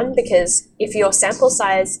good one, because if your sample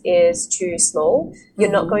size is too small,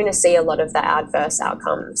 you're not going to see a lot of the adverse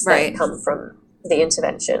outcomes that come from the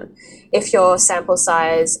intervention. If your sample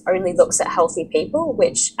size only looks at healthy people,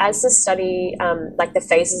 which as the study, like the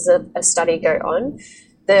phases of a study go on,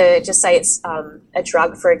 just say it's a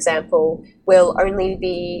drug, for example, will only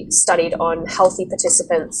be studied on healthy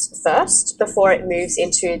participants first before it moves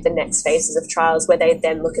into the next phases of trials, where they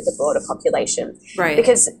then look at the broader population. Right.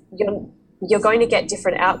 Because you're going to get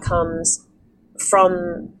different outcomes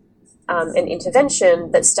from an intervention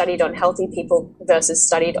that's studied on healthy people versus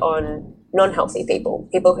studied on non-healthy people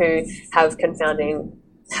who have confounding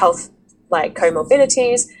health like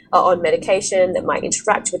comorbidities, are on medication that might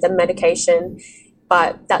interact with the medication.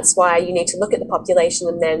 But that's why you need to look at the population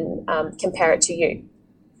and then compare it to you.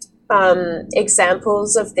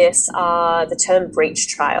 Examples of this are the term breach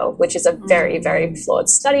trial, which is a very, very flawed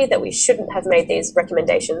study that we shouldn't have made these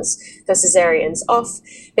recommendations for cesareans off,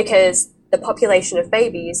 because the population of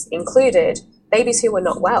babies included babies who were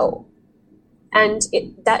not well. And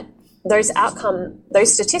those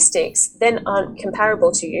statistics then aren't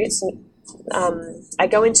comparable to you. So, I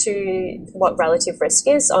go into what relative risk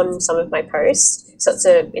is on some of my posts, so it's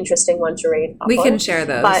an interesting one to read. We can share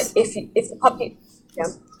those. But if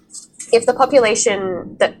the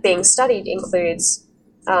population that being studied includes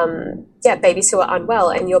babies who are unwell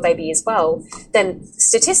and your baby is well, then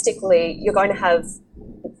statistically you're going to have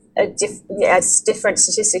a different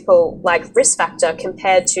statistical like risk factor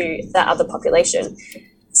compared to that other population.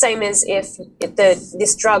 Same as if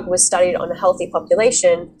this drug was studied on a healthy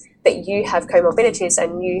population, but you have comorbidities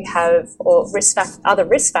and you have other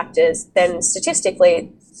risk factors, then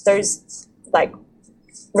statistically those like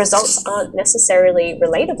results aren't necessarily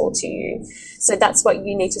relatable to you. So that's what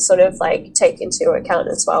you need to sort of like take into account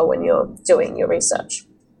as well when you're doing your research.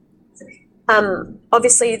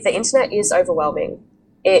 Obviously the internet is overwhelming.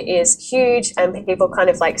 It is huge, and people kind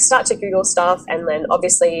of like start to Google stuff, and then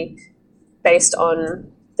obviously based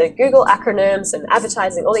on the Google acronyms and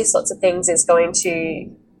advertising, all these sorts of things is going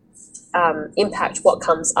to impact what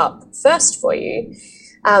comes up first for you.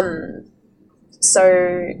 So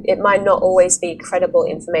it might not always be credible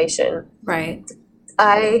information. Right.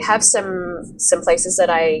 I have some places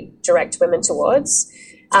that I direct women towards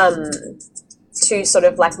to sort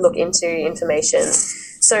of like look into information.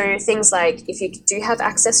 So things like, if you do have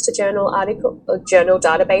access to journal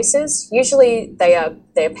databases, usually they're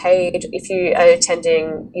paid if you are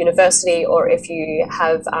attending university, or if you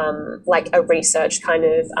have like a research kind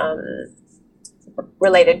of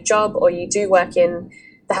related job, or you do work in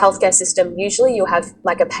the healthcare system. Usually you'll have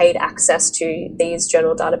like a paid access to these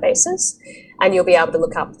journal databases, and you'll be able to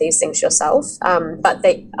look up these things yourself. But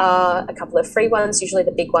they are a couple of free ones. Usually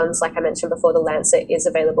the big ones, like I mentioned before, the Lancet is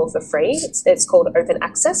available for free. It's called open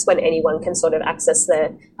access, when anyone can sort of access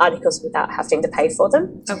the articles without having to pay for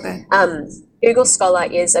them. Okay. Google Scholar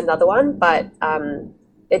is another one, but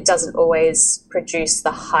it doesn't always produce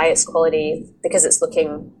the highest quality because it's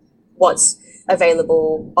looking what's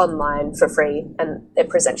available online for free, and it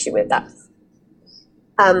presents you with that.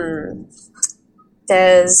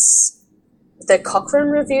 There's the Cochrane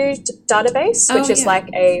Review database, which is like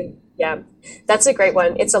that's a great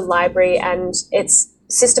one. It's a library and it's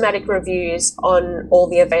systematic reviews on all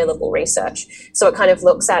the available research. So it kind of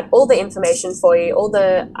looks at all the information for you, all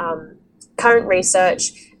the current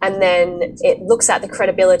research, and then it looks at the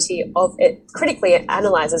credibility of it. Critically, it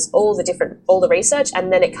analyzes all the research,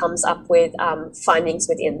 and then it comes up with findings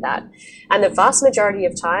within that. And the vast majority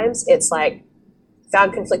of times, it's like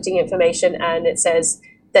found conflicting information, and it says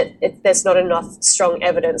that there's not enough strong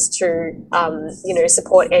evidence to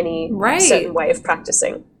support any certain way of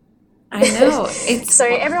practicing. I know. So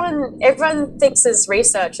everyone thinks as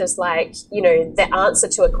research as like, the answer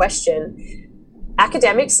to a question.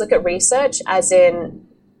 Academics look at research as in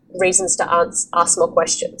reasons to ask more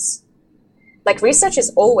questions. Like, research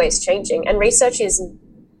is always changing, and research is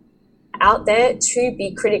out there to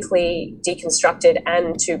be critically deconstructed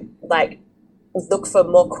and to like look for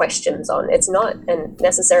more questions on. It's not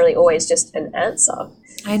necessarily always just an answer.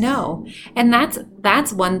 I know. And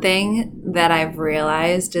that's one thing that I've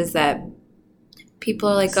realized is that people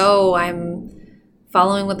are like, oh, I'm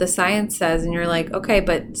following what the science says. And you're like, okay,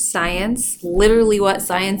 but science, literally what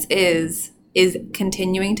science is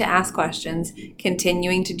continuing to ask questions,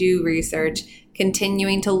 continuing to do research,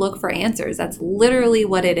 continuing to look for answers. That's literally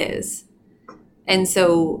what it is. And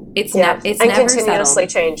so it's never continuously settled.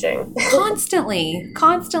 Changing.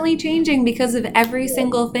 Constantly changing because of every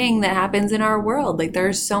single thing that happens in our world. Like,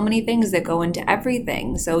 there's so many things that go into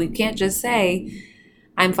everything. So you can't just say,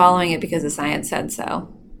 I'm following it because the science said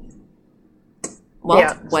so.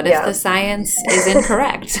 Well, what if the science is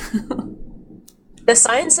incorrect? The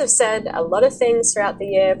science have said a lot of things throughout the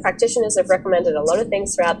year. Practitioners have recommended a lot of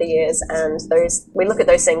things throughout the years, and we look at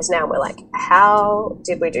those things now and we're like, how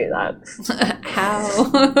did we do that? How?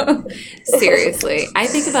 Seriously. I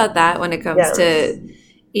think about that when it comes to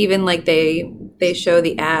even like they show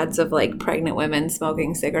the ads of like pregnant women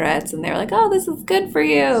smoking cigarettes, and they're like, oh, this is good for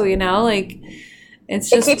you, like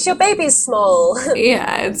it keeps your babies small.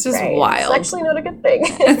 Yeah, it's just wild. It's actually not a good thing.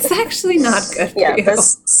 It's actually not good for you.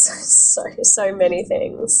 There's so many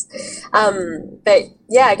things. But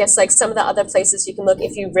yeah, I guess like some of the other places you can look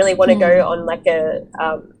if you really want to go on like a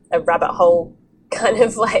rabbit hole kind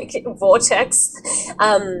of like vortex.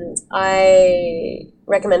 I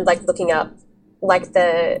recommend like looking up like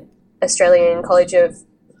the Australian College of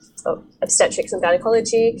Obstetrics and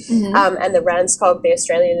Gynecology, and the RANZCOG, the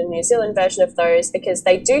Australian and New Zealand version of those, because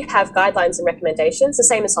they do have guidelines and recommendations, the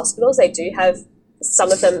same as hospitals. They do have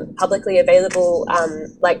some of them publicly available,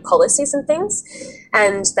 like policies and things,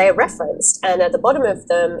 and they are referenced. And at the bottom of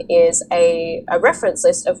them is a reference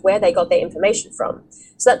list of where they got their information from.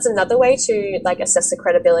 So that's another way to like assess the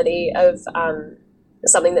credibility of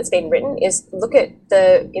something that's been written, is look at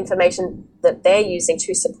the information that they're using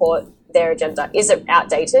to support their agenda. Is it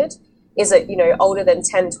outdated? Is it, older than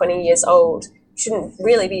 10, 20 years old? Shouldn't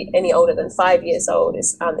really be any older than 5 years old.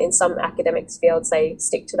 Is in some academic fields, they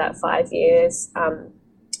stick to that 5 years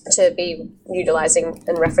to be utilizing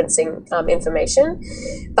and referencing information.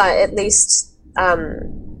 But at least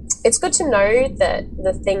it's good to know that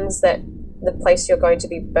the things that the place you're going to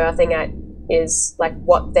be birthing at is like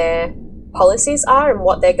what their policies are and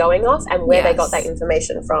what they're going off and where they got that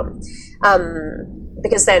information from.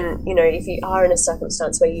 Because then, if you are in a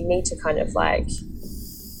circumstance where you need to kind of like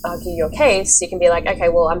argue your case, you can be like, okay,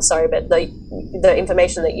 well, I'm sorry, but the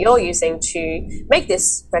information that you're using to make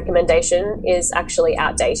this recommendation is actually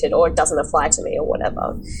outdated or it doesn't apply to me or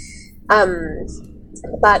whatever.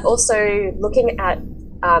 But also looking at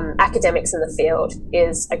academics in the field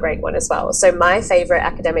is a great one as well. So my favorite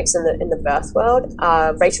academics in the birth world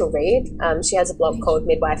are Rachel Reed. She has a blog called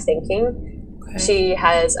Midwife Thinking. She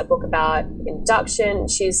has a book about induction.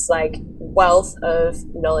 She's like wealth of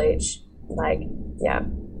knowledge. Like,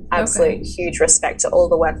 absolute huge respect to all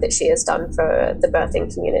the work that she has done for the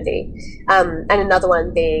birthing community. And another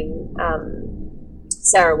one being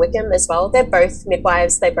Sarah Wickham as well. They're both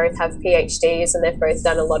midwives. They both have PhDs, and they've both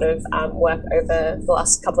done a lot of work over the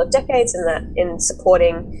last couple of decades in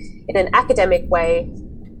supporting, in an academic way,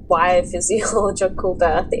 why physiological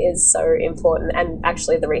birth is so important, and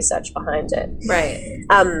actually the research behind it. Right.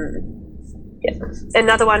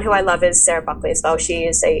 Another one who I love is Sarah Buckley as well. She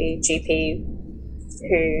is a GP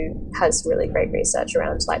who has really great research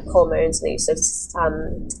around like hormones and the use of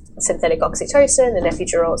synthetic oxytocin and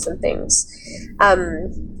epidurals and things.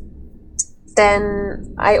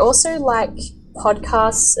 Then I also like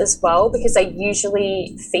podcasts as well, because they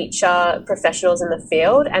usually feature professionals in the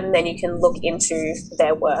field, and then you can look into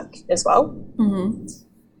their work as well. Mm-hmm.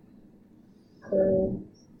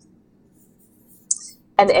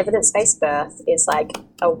 And evidence-based birth is like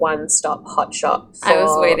a one-stop hotshot for, I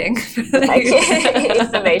was waiting for like,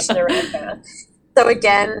 information around birth. So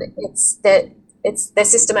again, it's their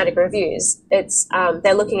systematic reviews. It's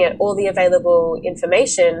they're looking at all the available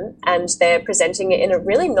information and they're presenting it in a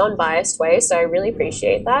really non-biased way. So I really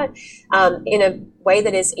appreciate that, in a way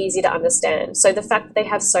that is easy to understand. So the fact that they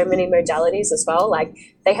have so many modalities as well, like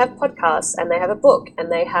they have podcasts and they have a book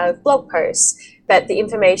and they have blog posts, but the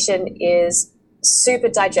information is super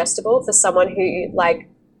digestible for someone who like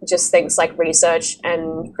just thinks like research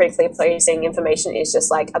and critically placing information is just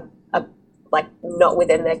like a like not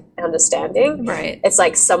within their understanding. Right. It's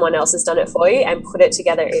like someone else has done it for you and put it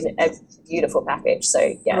together in a beautiful package. So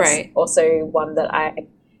yes, right. Also one that I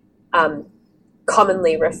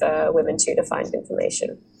commonly refer women to find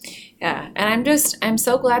information. Yeah. And I'm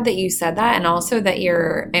so glad that you said that, and also that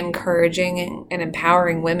you're encouraging and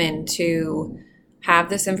empowering women to have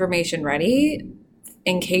this information ready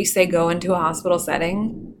in case they go into a hospital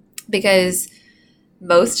setting, because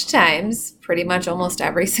most times, pretty much almost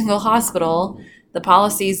every single hospital, the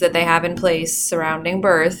policies that they have in place surrounding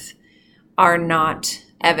birth are not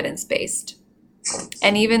evidence-based.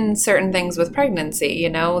 And even certain things with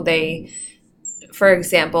pregnancy, for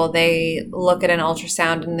example, they look at an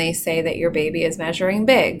ultrasound and they say that your baby is measuring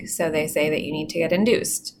big, so they say that you need to get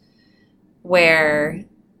induced, where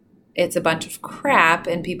it's a bunch of crap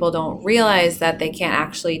and people don't realize that they can't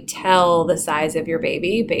actually tell the size of your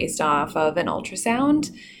baby based off of an ultrasound.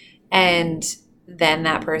 And then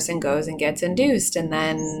that person goes and gets induced, and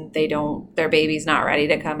then their baby's not ready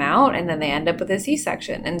to come out, and then they end up with a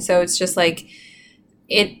C-section. And so it's just like,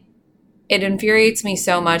 it infuriates me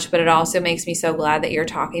so much, but it also makes me so glad that you're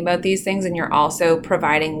talking about these things, and you're also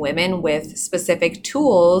providing women with specific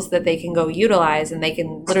tools that they can go utilize, and they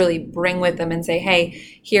can literally bring with them and say, hey,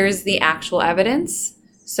 here's the actual evidence.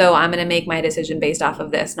 So I'm going to make my decision based off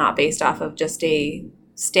of this, not based off of just a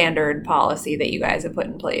standard policy that you guys have put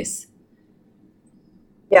in place.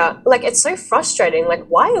 Yeah, like it's so frustrating. Like,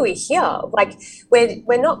 why are we here? Like,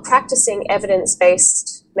 we're not practicing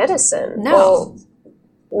evidence-based medicine. No.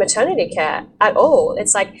 Or maternity care at all.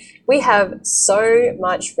 It's like we have so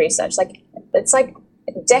much research, like it's like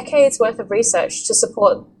decades worth of research to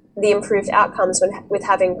support the improved outcomes with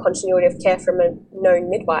having continuity of care from a known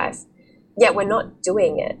midwife, yet we're not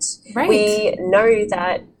doing it. Right. We know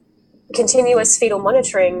that continuous fetal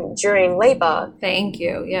monitoring during labor, thank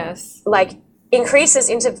you, yes, like increases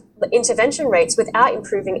intervention rates without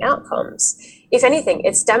improving outcomes. If anything,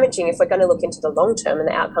 it's damaging if we're going to look into the long term and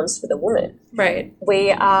the outcomes for the woman. Right.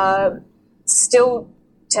 We are still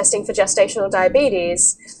testing for gestational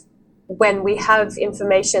diabetes when we have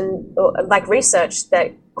information or like research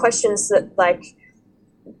that questions that like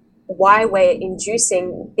why we're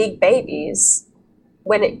inducing big babies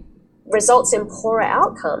when it results in poorer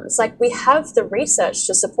outcomes. Like, we have the research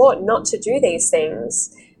to support not to do these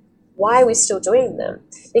things. Why are we still doing them?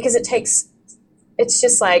 Because it's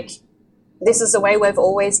just like, this is the way we've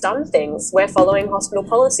always done things. We're following hospital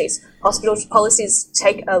policies. Hospital policies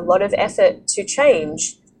take a lot of effort to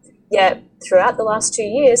change. Yet throughout the last 2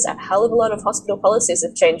 years, a hell of a lot of hospital policies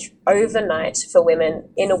have changed overnight for women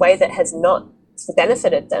in a way that has not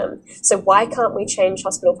benefited them. So why can't we change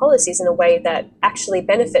hospital policies in a way that actually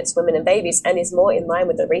benefits women and babies and is more in line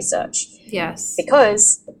with the research? Yes.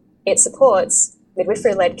 Because it supports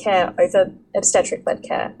midwifery-led care over obstetric-led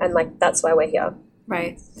care. And like, that's why we're here.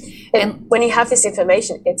 Right. And when you have this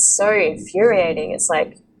information, it's so infuriating. It's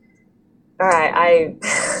like, all right,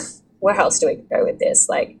 where else do we go with this?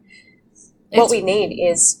 Like, what we need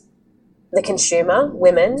is the consumer,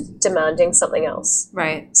 women, demanding something else.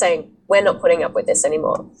 Right. Saying, we're not putting up with this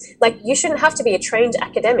anymore. Like, you shouldn't have to be a trained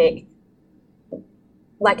academic,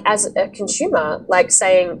 like, as a consumer, like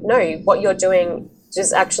saying, no, what you're doing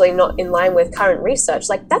is actually not in line with current research.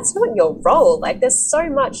 Like, that's not your role. Like, there's so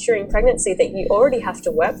much during pregnancy that you already have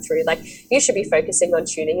to work through. Like, you should be focusing on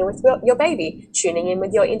tuning in with your baby, tuning in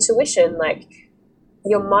with your intuition. Like,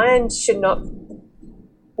 your mind should not,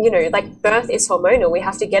 like, birth is hormonal. We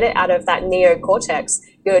have to get it out of that neocortex.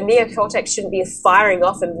 Your neocortex shouldn't be firing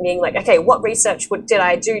off and being like, okay, what research did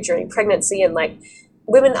I do during pregnancy? And like,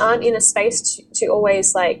 women aren't in a space to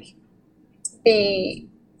always like be,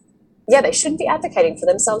 they shouldn't be advocating for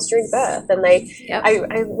themselves during birth. And Yep.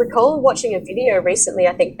 I recall watching a video recently,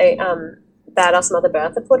 I think they, Badass Mother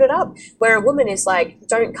Bertha put it up, where a woman is like,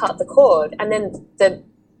 don't cut the cord. And then the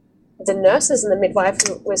the nurses and the midwife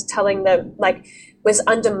was telling them, like, was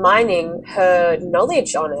undermining her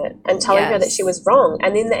knowledge on it and telling her that she was wrong.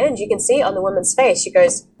 And in the end, you can see it on the woman's face. She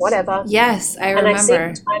goes, whatever. Yes, I remember. And I see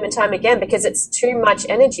it time and time again because it's too much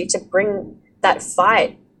energy to bring that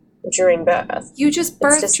fight during birth. You just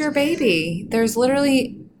birthed your baby. There's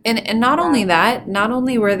literally, and not only that, not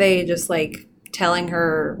only were they just like telling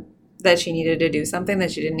her that she needed to do something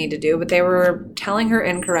that she didn't need to do, but they were telling her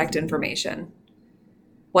incorrect information.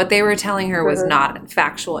 What they were telling her was not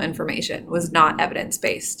factual information, was not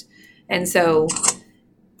evidence-based. And so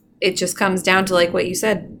it just comes down to, like what you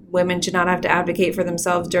said, women should not have to advocate for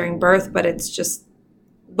themselves during birth, but it's just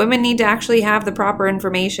women need to actually have the proper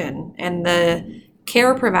information. And the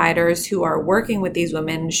care providers who are working with these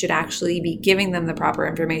women should actually be giving them the proper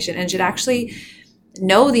information and should actually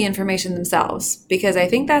know the information themselves. Because I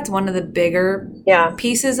think that's one of the bigger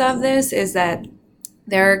pieces of this is that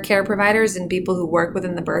there are care providers and people who work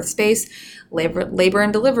within the birth space, labor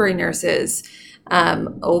and delivery nurses,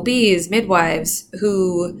 OBs, midwives,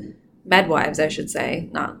 I should say,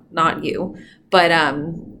 not you, but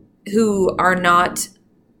who are not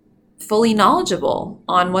fully knowledgeable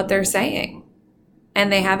on what they're saying.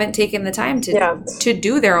 And they haven't taken the time to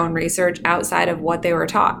do their own research outside of what they were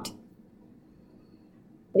taught.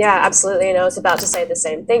 Yeah, absolutely. And I was about to say the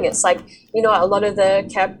same thing. It's like, you know, a lot of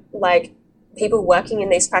the people working in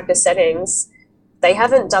these practice settings, they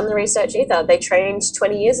haven't done the research either. They trained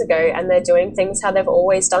 20 years ago and they're doing things how they've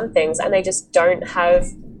always done things, and they just don't have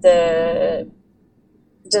the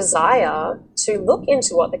desire to look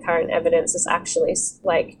into what the current evidence is actually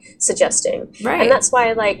like suggesting. Right. And that's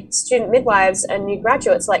why like student midwives and new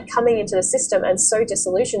graduates like coming into the system and so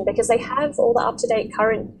disillusioned because they have all the up-to-date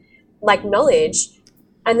current like knowledge,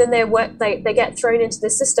 and then they get thrown into the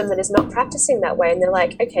system that is not practicing that way, and they're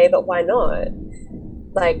like, okay, but why not?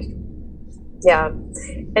 Like, yeah,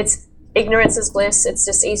 it's ignorance is bliss. It's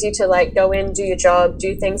just easy to like go in, do your job,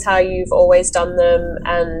 do things how you've always done them,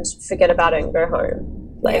 and forget about it and go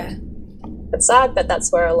home. Like, it's sad, but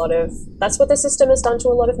that's what the system has done to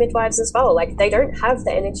a lot of midwives as well. Like, they don't have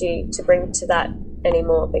the energy to bring to that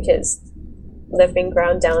anymore because they've been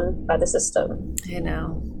ground down by the system. I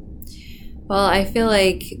know. Well, I feel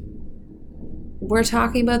like we're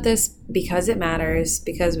talking about this because it matters,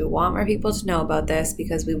 because we want more people to know about this,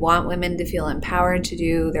 because we want women to feel empowered to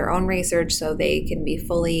do their own research so they can be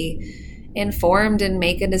fully informed and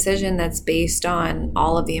make a decision that's based on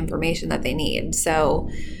all of the information that they need. So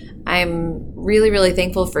I'm really, really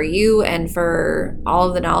thankful for you and for all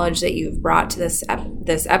of the knowledge that you've brought to this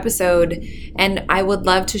episode. And I would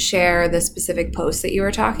love to share the specific post that you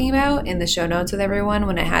were talking about in the show notes with everyone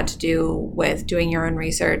when it had to do with doing your own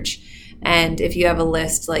research. And if you have a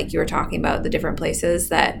list, like you were talking about, the different places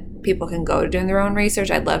that people can go to doing their own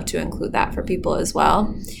research, I'd love to include that for people as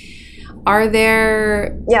well.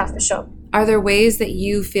 Yeah, for sure. Are there ways that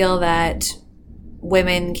you feel that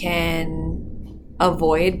women can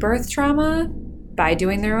avoid birth trauma by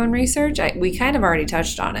doing their own research? We kind of already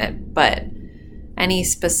touched on it, but any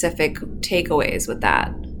specific takeaways with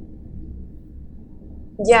that?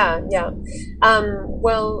 Yeah.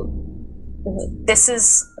 Well, this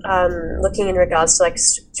is looking in regards to like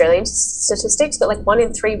Australian statistics, but like 1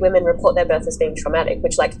 in 3 women report their birth as being traumatic,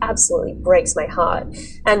 which like absolutely breaks my heart.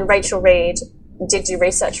 And Rachel Reed did do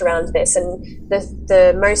research around this, and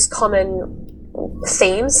the most common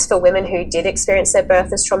themes for women who did experience their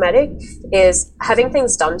birth as traumatic is having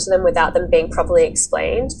things done to them without them being properly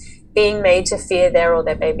explained, being made to fear their or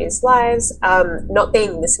their baby's lives, not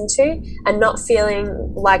being listened to, and not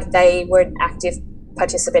feeling like they were an active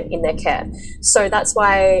participant in their care. So that's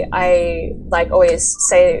why I like always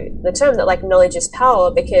say the term that like knowledge is power,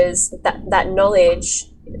 because that knowledge,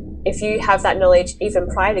 if you have that knowledge even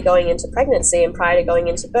prior to going into pregnancy and prior to going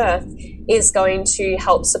into birth, is going to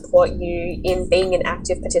help support you in being an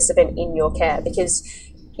active participant in your care. Because,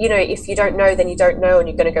 you know, if you don't know, then you don't know, and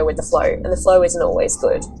you're going to go with the flow, and the flow isn't always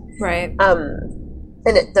good. Right. And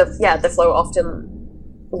the flow often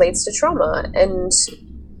leads to trauma, and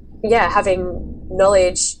having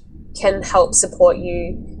knowledge can help support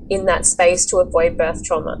you in that space to avoid birth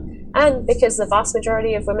trauma. And because the vast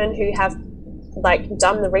majority of women who have like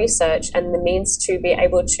done the research and the means to be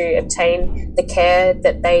able to obtain the care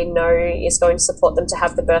that they know is going to support them to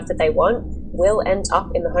have the birth that they want will end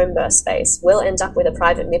up in the home birth space, will end up with a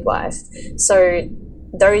private midwife. So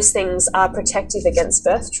those things are protective against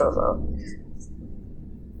birth trauma.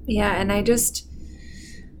 Yeah, and I just,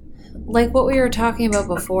 like what we were talking about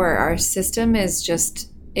before, our system is just,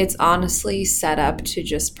 it's honestly set up to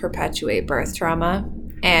just perpetuate birth trauma,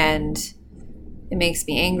 and it makes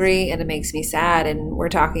me angry and it makes me sad. And we're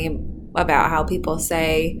talking about how people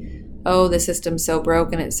say, oh, the system's so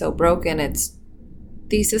broken, it's so broken.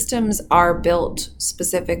 These systems are built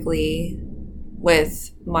specifically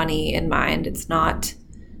with money in mind. It's not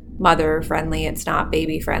mother friendly, it's not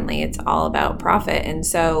baby friendly, it's all about profit. And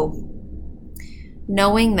so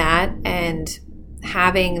knowing that and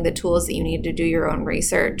having the tools that you need to do your own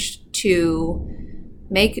research to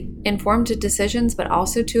make informed decisions, but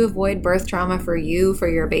also to avoid birth trauma for you, for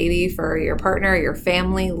your baby, for your partner, your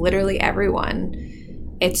family, literally everyone.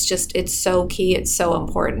 It's so key. It's so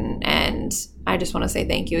important. And I just want to say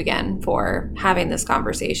thank you again for having this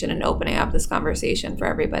conversation and opening up this conversation for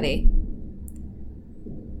everybody.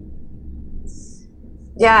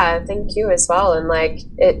 Yeah, thank you as well. And like,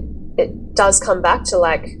 it does come back to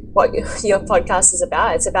like what your podcast is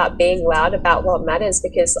about. It's about being loud about what matters,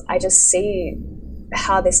 because I just see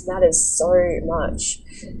how this matters so much,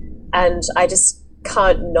 and I just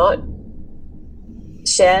can't not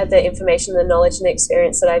share the information, the knowledge and the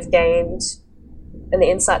experience that I've gained and the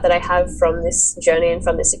insight that I have from this journey and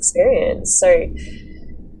from this experience. So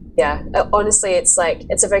yeah, honestly, it's like,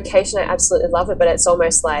 it's a vocation. I absolutely love it, but it's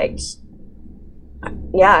almost like,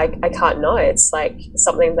 yeah, I can't not. It's like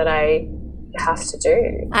something that I have to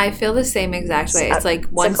do. I feel the same exact way. It's like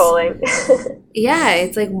once, it's a calling. Yeah,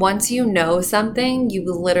 it's like once you know something, you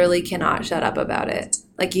literally cannot shut up about it.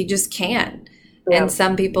 Like you just can't. Yeah. And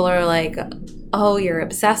some people are like, oh, you're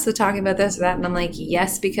obsessed with talking about this or that. And I'm like,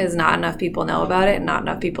 yes, because not enough people know about it and not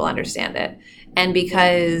enough people understand it. And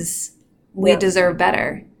because we deserve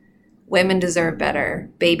better. Women deserve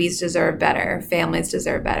better. Babies deserve better. Families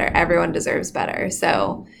deserve better. Everyone deserves better.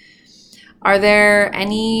 So are there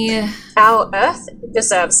any... Our Earth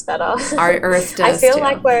deserves better. Our Earth does I feel too.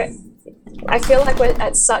 like we're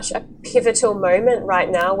at such a pivotal moment right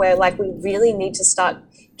now where like we really need to start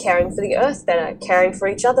caring for the Earth better, caring for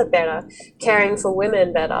each other better, caring for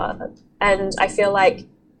women better. And I feel like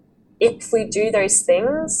if we do those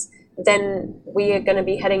things, then we are going to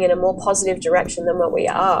be heading in a more positive direction than what we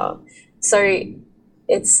are. So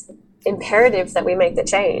it's imperative that we make the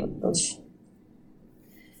change.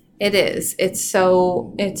 It is. It's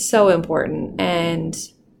so important. And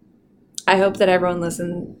I hope that everyone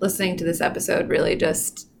listening to this episode really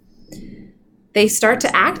just, they start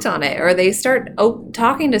to act on it, or they start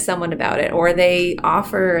talking to someone about it, or they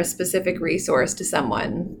offer a specific resource to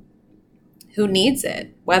someone who needs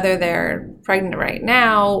it, whether they're pregnant right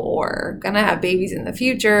now or going to have babies in the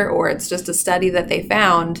future, or it's just a study that they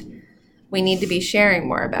found. We need to be sharing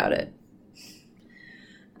more about it.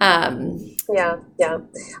 Yeah.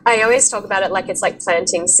 I always talk about it like it's like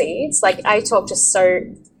planting seeds. Like I talk to so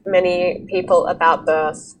many people about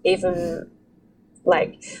birth, even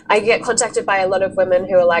like I get contacted by a lot of women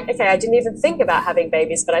who are like, okay, I didn't even think about having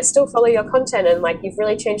babies, but I still follow your content and like you've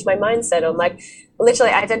really changed my mindset. Or like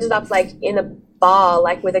literally I've ended up like in a bar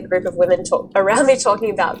like with a group of women around me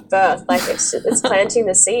talking about birth. Like it's planting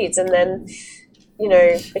the seeds. And then, you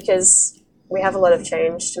know, because we have a lot of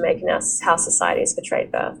change to make in how society has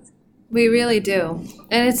portrayed birth. We really do.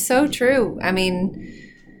 And it's so true. I mean,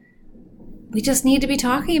 we just need to be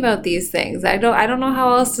talking about these things. I don't know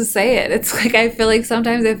how else to say it. It's like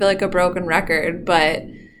sometimes I feel like a broken record, but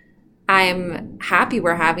I'm happy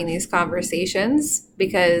we're having these conversations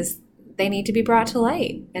because they need to be brought to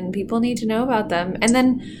light and people need to know about them. And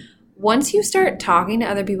then once you start talking to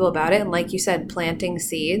other people about it, and like you said, planting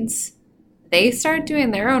seeds, they start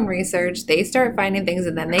doing their own research, they start finding things,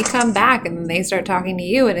 and then they come back and then they start talking to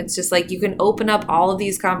you. And it's just like you can open up all of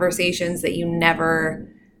these conversations that you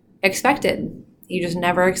never expected. You just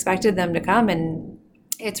never expected them to come, and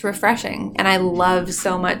it's refreshing. And I love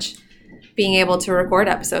so much being able to record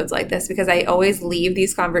episodes like this because I always leave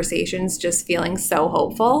these conversations just feeling so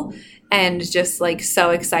hopeful and just like so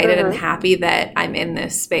excited and happy that I'm in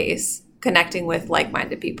this space connecting with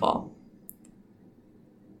like-minded people.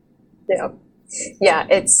 Yeah,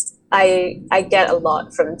 it's I get a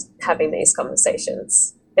lot from having these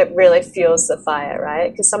conversations. It really fuels the fire,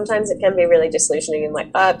 right? Because sometimes it can be really disillusioning and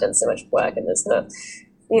like, oh, I've done so much work and there's no,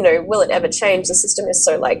 you know, will it ever change? The system is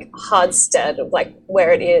so like hard stead of like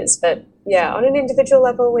where it is. But yeah, on an individual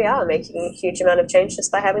level, we are making a huge amount of change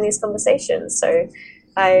just by having these conversations. So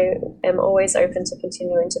I am always open to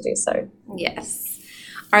continuing to do so. Yes.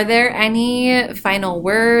 Are there any final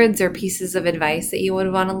words or pieces of advice that you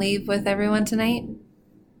would want to leave with everyone tonight?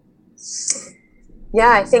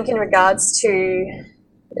 Yeah, I think in regards to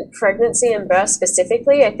pregnancy and birth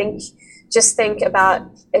specifically, I think just think about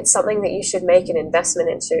it's something that you should make an investment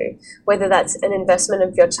into, whether that's an investment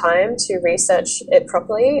of your time to research it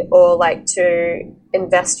properly or like to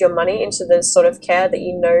invest your money into the sort of care that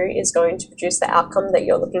you know is going to produce the outcome that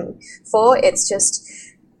you're looking for. It's just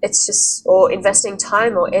it's just, or investing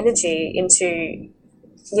time or energy into,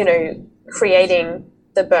 creating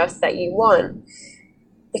the birth that you want,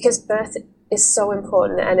 because birth is so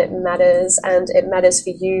important and it matters for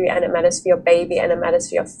you and it matters for your baby and it matters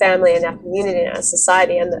for your family and our community and our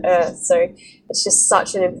society and the earth. So it's just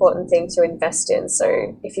such an important thing to invest in.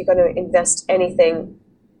 So if you're going to invest anything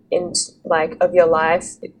in of your life,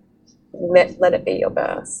 let it be your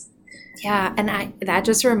birth. Yeah, and that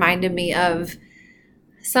just reminded me of,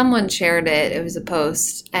 someone shared it. It was a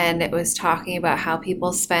post and it was talking about how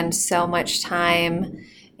people spend so much time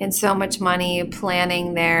and so much money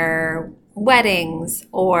planning their weddings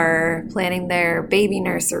or planning their baby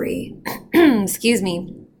nursery. Excuse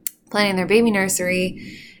me. Planning their baby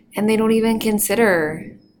nursery, and they don't even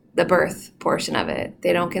consider the birth portion of it.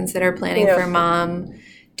 They don't consider planning for mom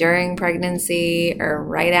during pregnancy or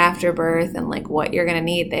right after birth and what you're going to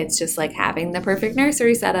need. It's just having the perfect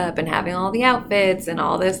nursery set up and having all the outfits and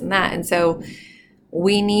all this and that. And so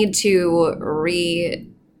we need to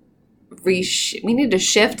we need to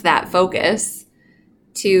shift that focus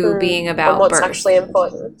to being about what's birth. Actually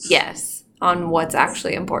important. Yes, on what's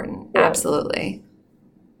actually important. Yeah. Absolutely.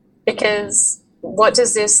 Because what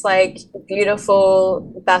does this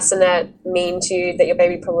beautiful bassinet mean to you that your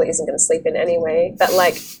baby probably isn't going to sleep in anyway? But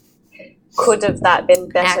could have that been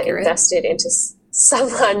better invested into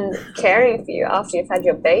someone caring for you after you've had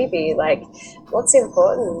your baby? What's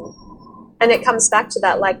important? And it comes back to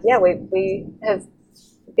that, we have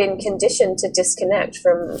been conditioned to disconnect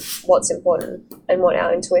from what's important and what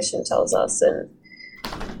our intuition tells us, and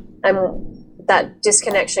that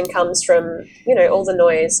disconnection comes from all the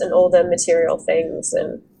noise and all the material things,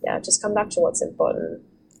 and just come back to what's important.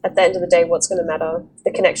 At the end of the day, what's going to matter?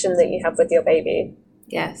 The connection that you have with your baby.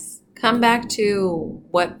 Yes, come back to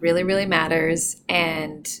what really, really matters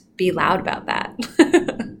and be loud about that.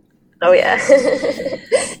 Oh yeah.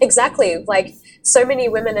 Exactly. So many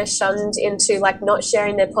women are shunned into not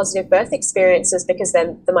sharing their positive birth experiences because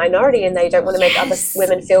they're the minority and they don't want to make other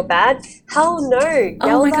women feel bad. Hell no.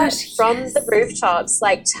 Yell that from the rooftops.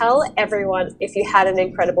 Tell everyone if you had an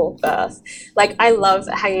incredible birth. I love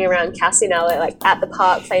hanging around Cassie now, at the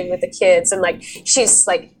park playing with the kids, and she's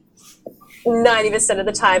 90% of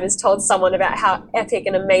the time has told someone about how epic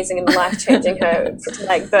and amazing and life-changing her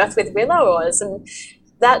birth with Willow was. And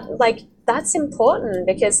that that's important,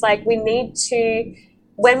 because we need to,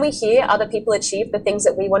 when we hear other people achieve the things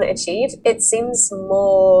that we want to achieve, it seems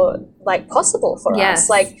more possible for us.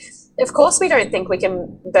 Of course we don't think we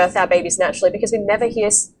can birth our babies naturally because we never hear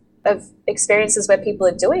of experiences where people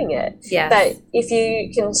are doing it. Yes. But if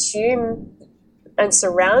you consume and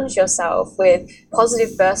surround yourself with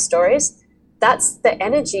positive birth stories, that's the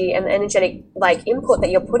energy and the energetic input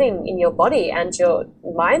that you're putting in your body and your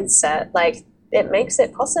mindset. It makes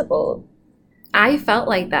it possible. I felt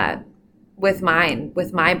like that with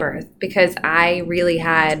my birth, because I really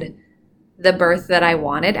had the birth that I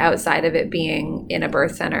wanted outside of it being in a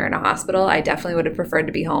birth center in a hospital. I definitely would have preferred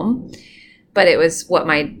to be home, but it was what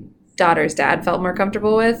my daughter's dad felt more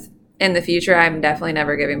comfortable with. In the future, I'm definitely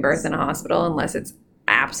never giving birth in a hospital unless it's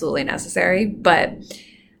absolutely necessary. But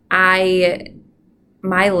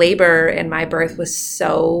my labor and my birth was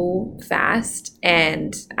so fast,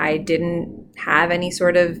 and I didn't have any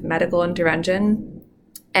sort of medical intervention.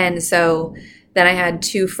 And so then I had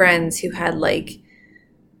two friends who had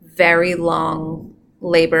very long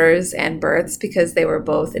labors and births because they were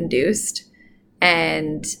both induced.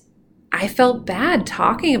 And I felt bad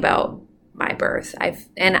talking about my birth.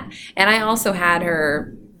 And I also had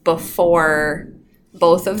her before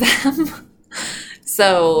both of them.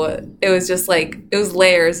 So it was just it was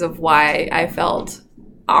layers of why I felt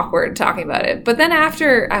awkward talking about it. But then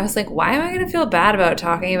after, I was why am I going to feel bad about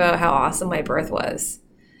talking about how awesome my birth was?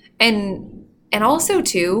 And also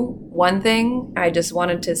too, one thing I just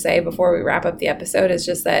wanted to say before we wrap up the episode is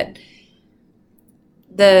just that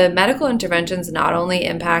the medical interventions not only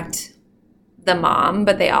impact the mom,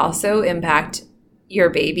 but they also impact your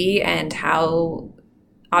baby and how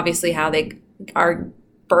they are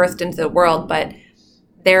birthed into the world, but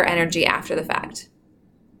their energy after the fact.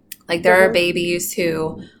 There are babies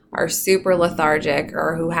who are super lethargic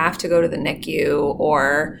or who have to go to the NICU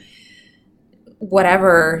or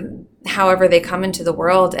whatever, however they come into the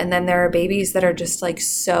world. And then there are babies that are just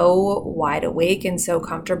so wide awake and so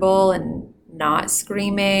comfortable and not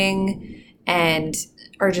screaming and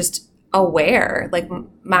are just aware.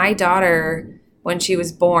 My daughter, when she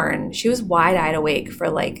was born, she was wide-eyed awake for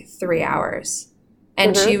 3 hours.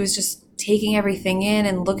 And she was just taking everything in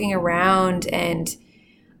and looking around, and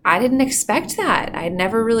I didn't expect that. I had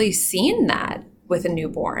never really seen that with a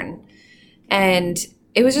newborn. And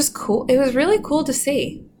it was just cool. It was really cool to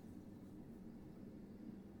see.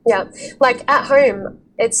 Yeah. Like at home,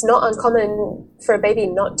 it's not uncommon for a baby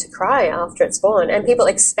not to cry after it's born, and people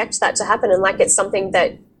expect that to happen, and like it's something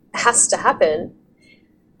that has to happen.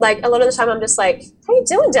 Like a lot of the time I'm just like, how you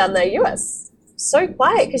doing down there? You are so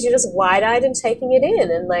quiet because you're just wide-eyed and taking it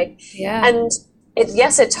in. And like, Yeah. and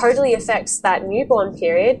it totally affects that newborn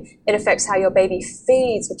period. It affects how your baby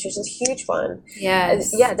feeds, which is a huge one.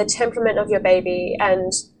 Yes. Yeah, the temperament of your baby,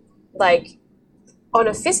 and like on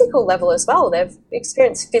a physical level as well. They've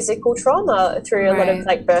experienced physical trauma through a lot of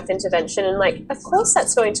like birth intervention, and like of course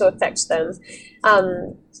that's going to affect them.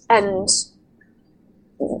 And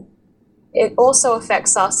it also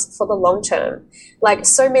affects us for the long term. Like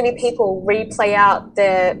so many people replay out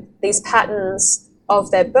these patterns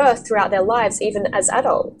of their birth throughout their lives, even as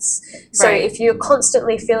adults. So if you're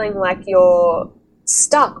constantly feeling like you're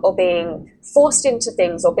stuck or being forced into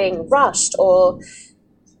things or being rushed or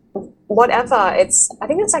whatever, I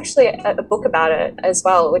think it's actually a book about it as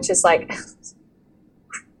well, which is like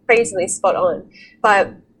crazily spot on.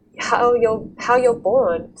 But how you're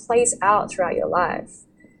born plays out throughout your life.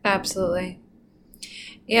 Absolutely.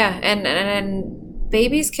 Yeah, and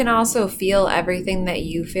babies can also feel everything that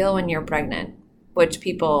you feel when you're pregnant, which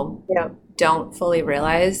people don't fully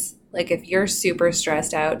realize. Like if you're super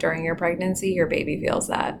stressed out during your pregnancy, your baby feels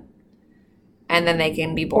that. And then they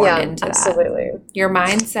can be born into absolutely. that. Your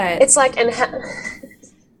mindset. It's like, and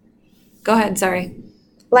go ahead, sorry.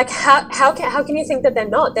 Like how can you think that they're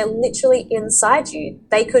not? They're literally inside you.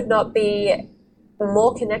 They could not be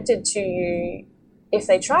more connected to you if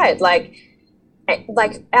they tried. Like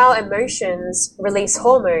our emotions release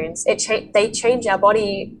hormones. They change our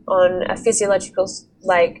body on a physiological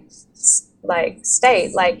like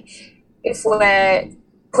state. Like if we're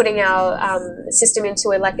putting our system into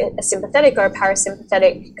a sympathetic or a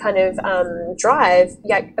parasympathetic kind of drive,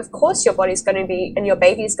 of course your body's going to be, and your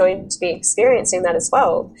baby's going to be experiencing that as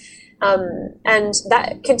well. And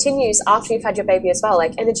that continues after you've had your baby as well.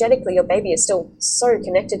 Like energetically, your baby is still so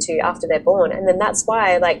connected to you after they're born. And then that's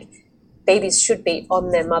why like babies should be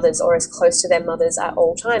on their mothers or as close to their mothers at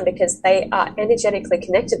all time, because they are energetically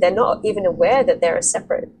connected. They're not even aware that they're a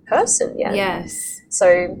separate person yet. Yes.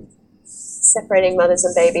 So separating mothers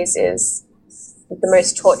and babies is the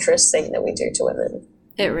most torturous thing that we do to women.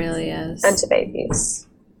 It really is. And to babies.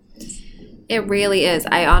 It really is.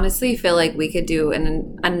 I honestly feel like we could do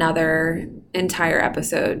another entire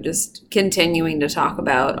episode just continuing to talk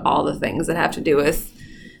about all the things that have to do with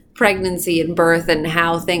pregnancy and birth and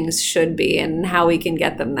how things should be and how we can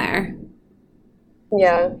get them there.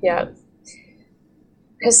 Yeah.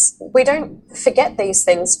 Because we don't forget these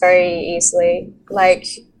things very easily. Like,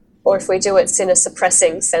 or if we do, it's in a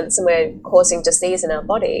suppressing sense and we're causing disease in our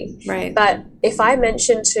body. Right. But if I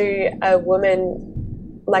mention to a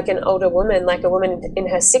woman, like an older woman, like a woman in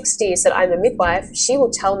her 60s, that I'm a midwife, she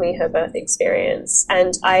will tell me her birth experience.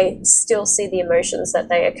 And I still see the emotions that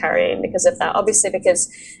they are carrying because of that. Obviously,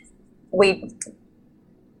 because we,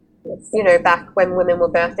 back when women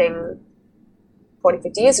were birthing 40,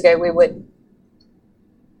 50 years ago, we would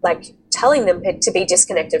like telling them to be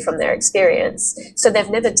disconnected from their experience. So they've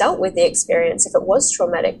never dealt with the experience. If it was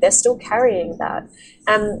traumatic, they're still carrying that.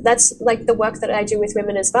 And that's like the work that I do with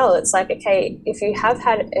women as well. It's like, okay, if you have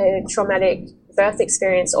had a traumatic birth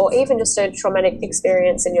experience or even just a traumatic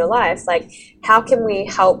experience in your life, like how can we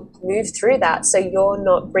help move through that so you're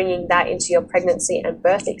not bringing that into your pregnancy and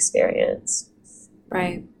birth experience?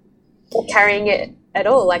 Right. Or carrying it at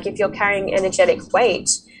all. Like if you're carrying energetic weight,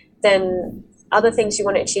 then other things you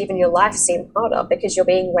want to achieve in your life seem harder because you're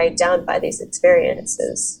being weighed down by these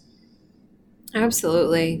experiences.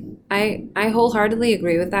 Absolutely. I wholeheartedly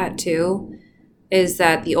agree with that too, is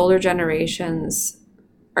that the older generations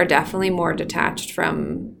are definitely more detached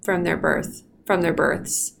from their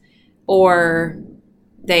births, or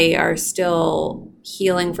they are still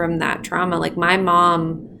healing from that trauma. Like my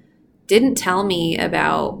mom didn't tell me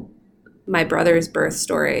about my brother's birth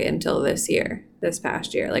story until this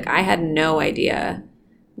past year. Like I had no idea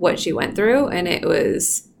what she went through, and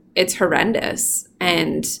it's horrendous.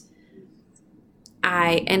 And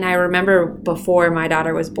I remember before my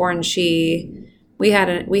daughter was born, we have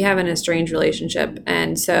an estranged relationship,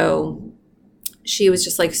 and so she was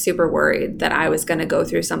just like super worried that I was going to go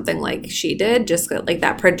through something like she did, just like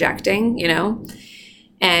that projecting,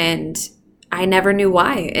 and I never knew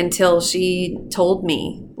why until she told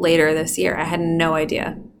me later this year. I had no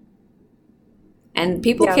idea. And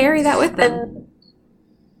people carry that with them.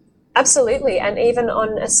 Absolutely. And even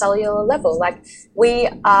on a cellular level, like we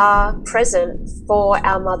are present for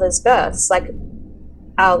our mother's births. Like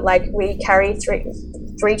we carry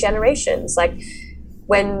three generations. Like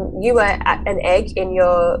when you were an egg in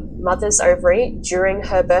your mother's ovary during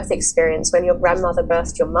her birth experience, when your grandmother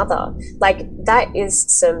birthed your mother, like that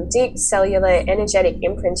is some deep cellular energetic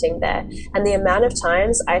imprinting there. And the amount of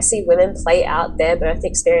times I see women play out their birth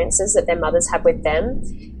experiences that their mothers had with them,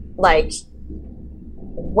 like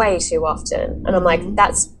way too often. And I'm like,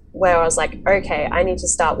 that's where I was like, okay, I need to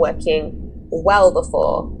start working well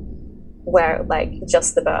before where like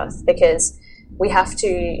just the birth, because we have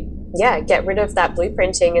to get rid of that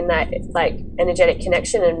blueprinting and that like energetic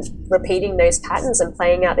connection and repeating those patterns and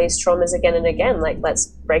playing out these traumas again and again. Like, let's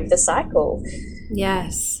break the cycle.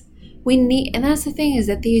 Yes, we need, and that's the thing, is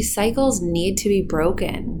that these cycles need to be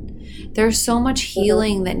broken. There's so much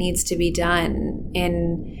healing that needs to be done,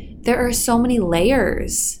 and there are so many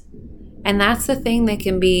layers. And that's the thing that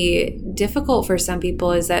can be difficult for some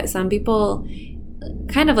people, is that some people,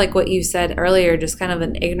 kind of like what you said earlier, just kind of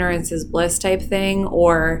an ignorance is bliss type thing,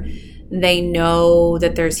 or they know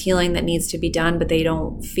that there's healing that needs to be done, but they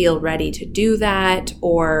don't feel ready to do that,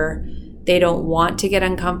 or they don't want to get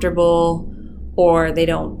uncomfortable, or they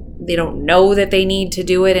don't know that they need to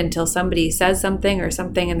do it until somebody says something or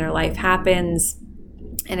something in their life happens.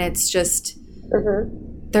 And it's just,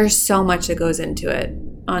 there's so much that goes into it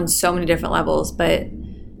on so many different levels. But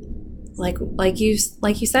like you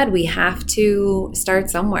said, we have to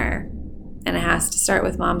start somewhere, and it has to start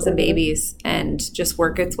with moms and babies and just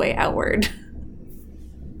work its way outward.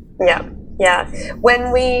 Yeah.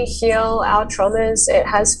 When we heal our traumas, it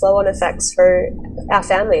has flow-on effects for our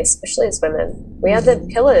family, especially as women. We are the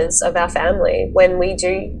pillars of our family. When we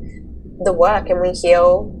do the work and we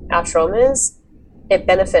heal our traumas, it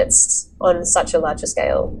benefits on such a larger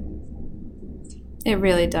scale. It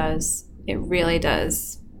really does. It really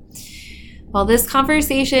does. Well, this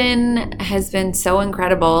conversation has been so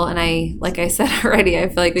incredible. And like I said already, I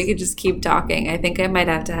feel like we could just keep talking. I think I might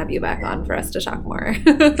have to have you back on for us to talk more.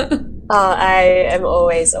 I am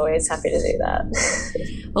always happy to do that.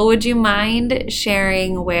 Well, would you mind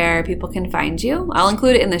sharing where people can find you? I'll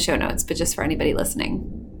include it in the show notes, but just for anybody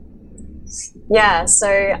listening. Yeah, so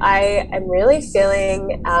I am really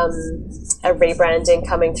feeling a rebranding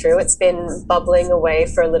coming through. It's been bubbling away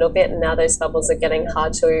for a little bit, and now those bubbles are getting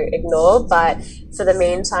hard to ignore. But for the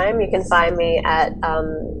meantime, you can find me at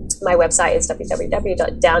my website is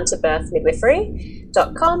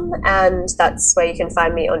www.downtobirthmidwifery.com, and that's where you can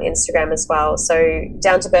find me on Instagram as well. So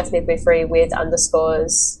Down to Birth Midwifery with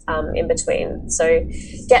underscores in between. So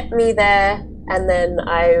get me there, and then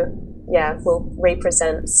we'll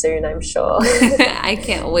represent soon, I'm sure. I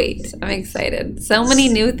can't wait. I'm excited. So many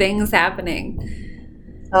new things happening.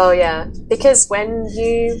 Oh, yeah. Because when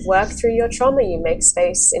you work through your trauma, you make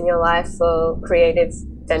space in your life for creative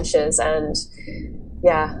ventures. And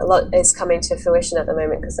yeah, a lot is coming to fruition at the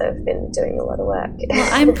moment because I've been doing a lot of work. Well,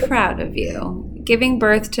 I'm proud of you. Giving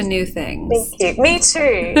birth to new things. Thank you. Me too.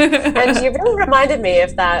 And you really reminded me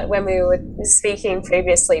of that when we were speaking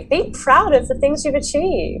previously. Be proud of the things you've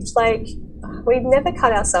achieved. Like, we've never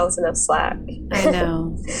cut ourselves enough slack. I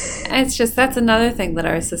know. It's just, that's another thing that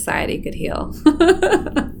our society could heal.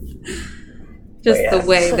 The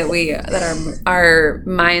way that our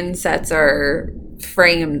mindsets are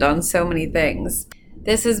framed on so many things.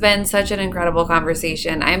 This has been such an incredible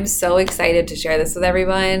conversation. I'm so excited to share this with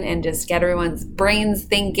everyone and just get everyone's brains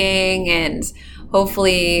thinking, and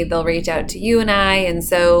hopefully they'll reach out to you and I. And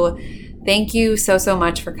so thank you so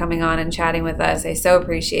much for coming on and chatting with us. I so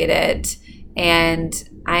appreciate it. And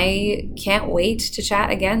I can't wait to chat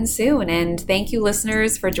again soon. And thank you,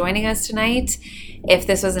 listeners, for joining us tonight. If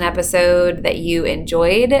this was an episode that you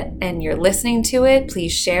enjoyed and you're listening to it,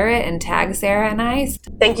 please share it and tag Sarah and I.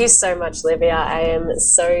 Thank you so much, Livia. I am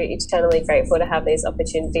so eternally grateful to have these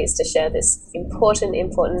opportunities to share this important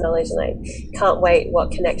knowledge, and I can't wait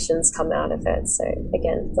what connections come out of it. So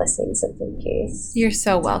again, blessings and thank you. You're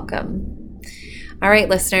so welcome. All right,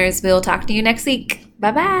 listeners, we'll talk to you next week.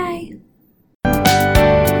 Bye-bye.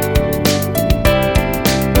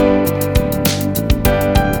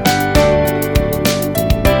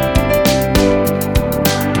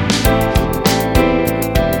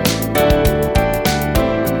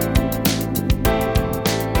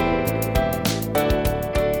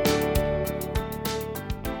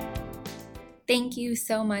 Thank you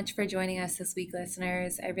so much for joining us this week,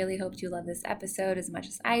 listeners. I really hoped you loved this episode as much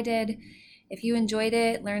as I did. If you enjoyed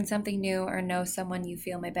it, learned something new, or know someone you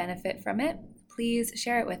feel may benefit from it, please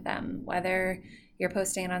share it with them, whether you're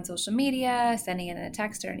posting it on social media, sending it in a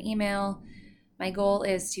text or an email. My goal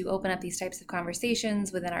is to open up these types of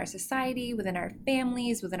conversations within our society, within our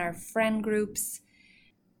families, within our friend groups.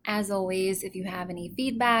 As always, if you have any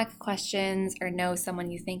feedback, questions, or know someone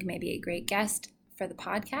you think may be a great guest for the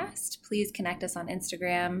podcast, please connect us on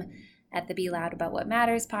Instagram at the Be Loud About What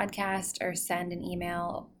Matters podcast, or send an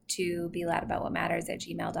email to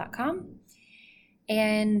beloudaboutwhatmatters@gmail.com.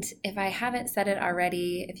 And if I haven't said it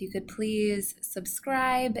already, if you could please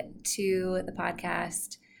subscribe to the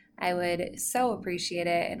podcast, I would so appreciate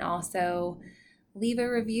it. And also leave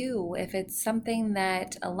a review if it's something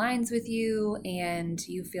that aligns with you and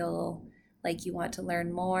you feel like you want to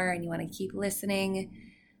learn more and you want to keep listening.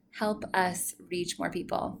 Help us reach more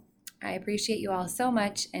people. I appreciate you all so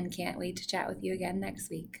much and can't wait to chat with you again next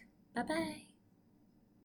week. Bye-bye.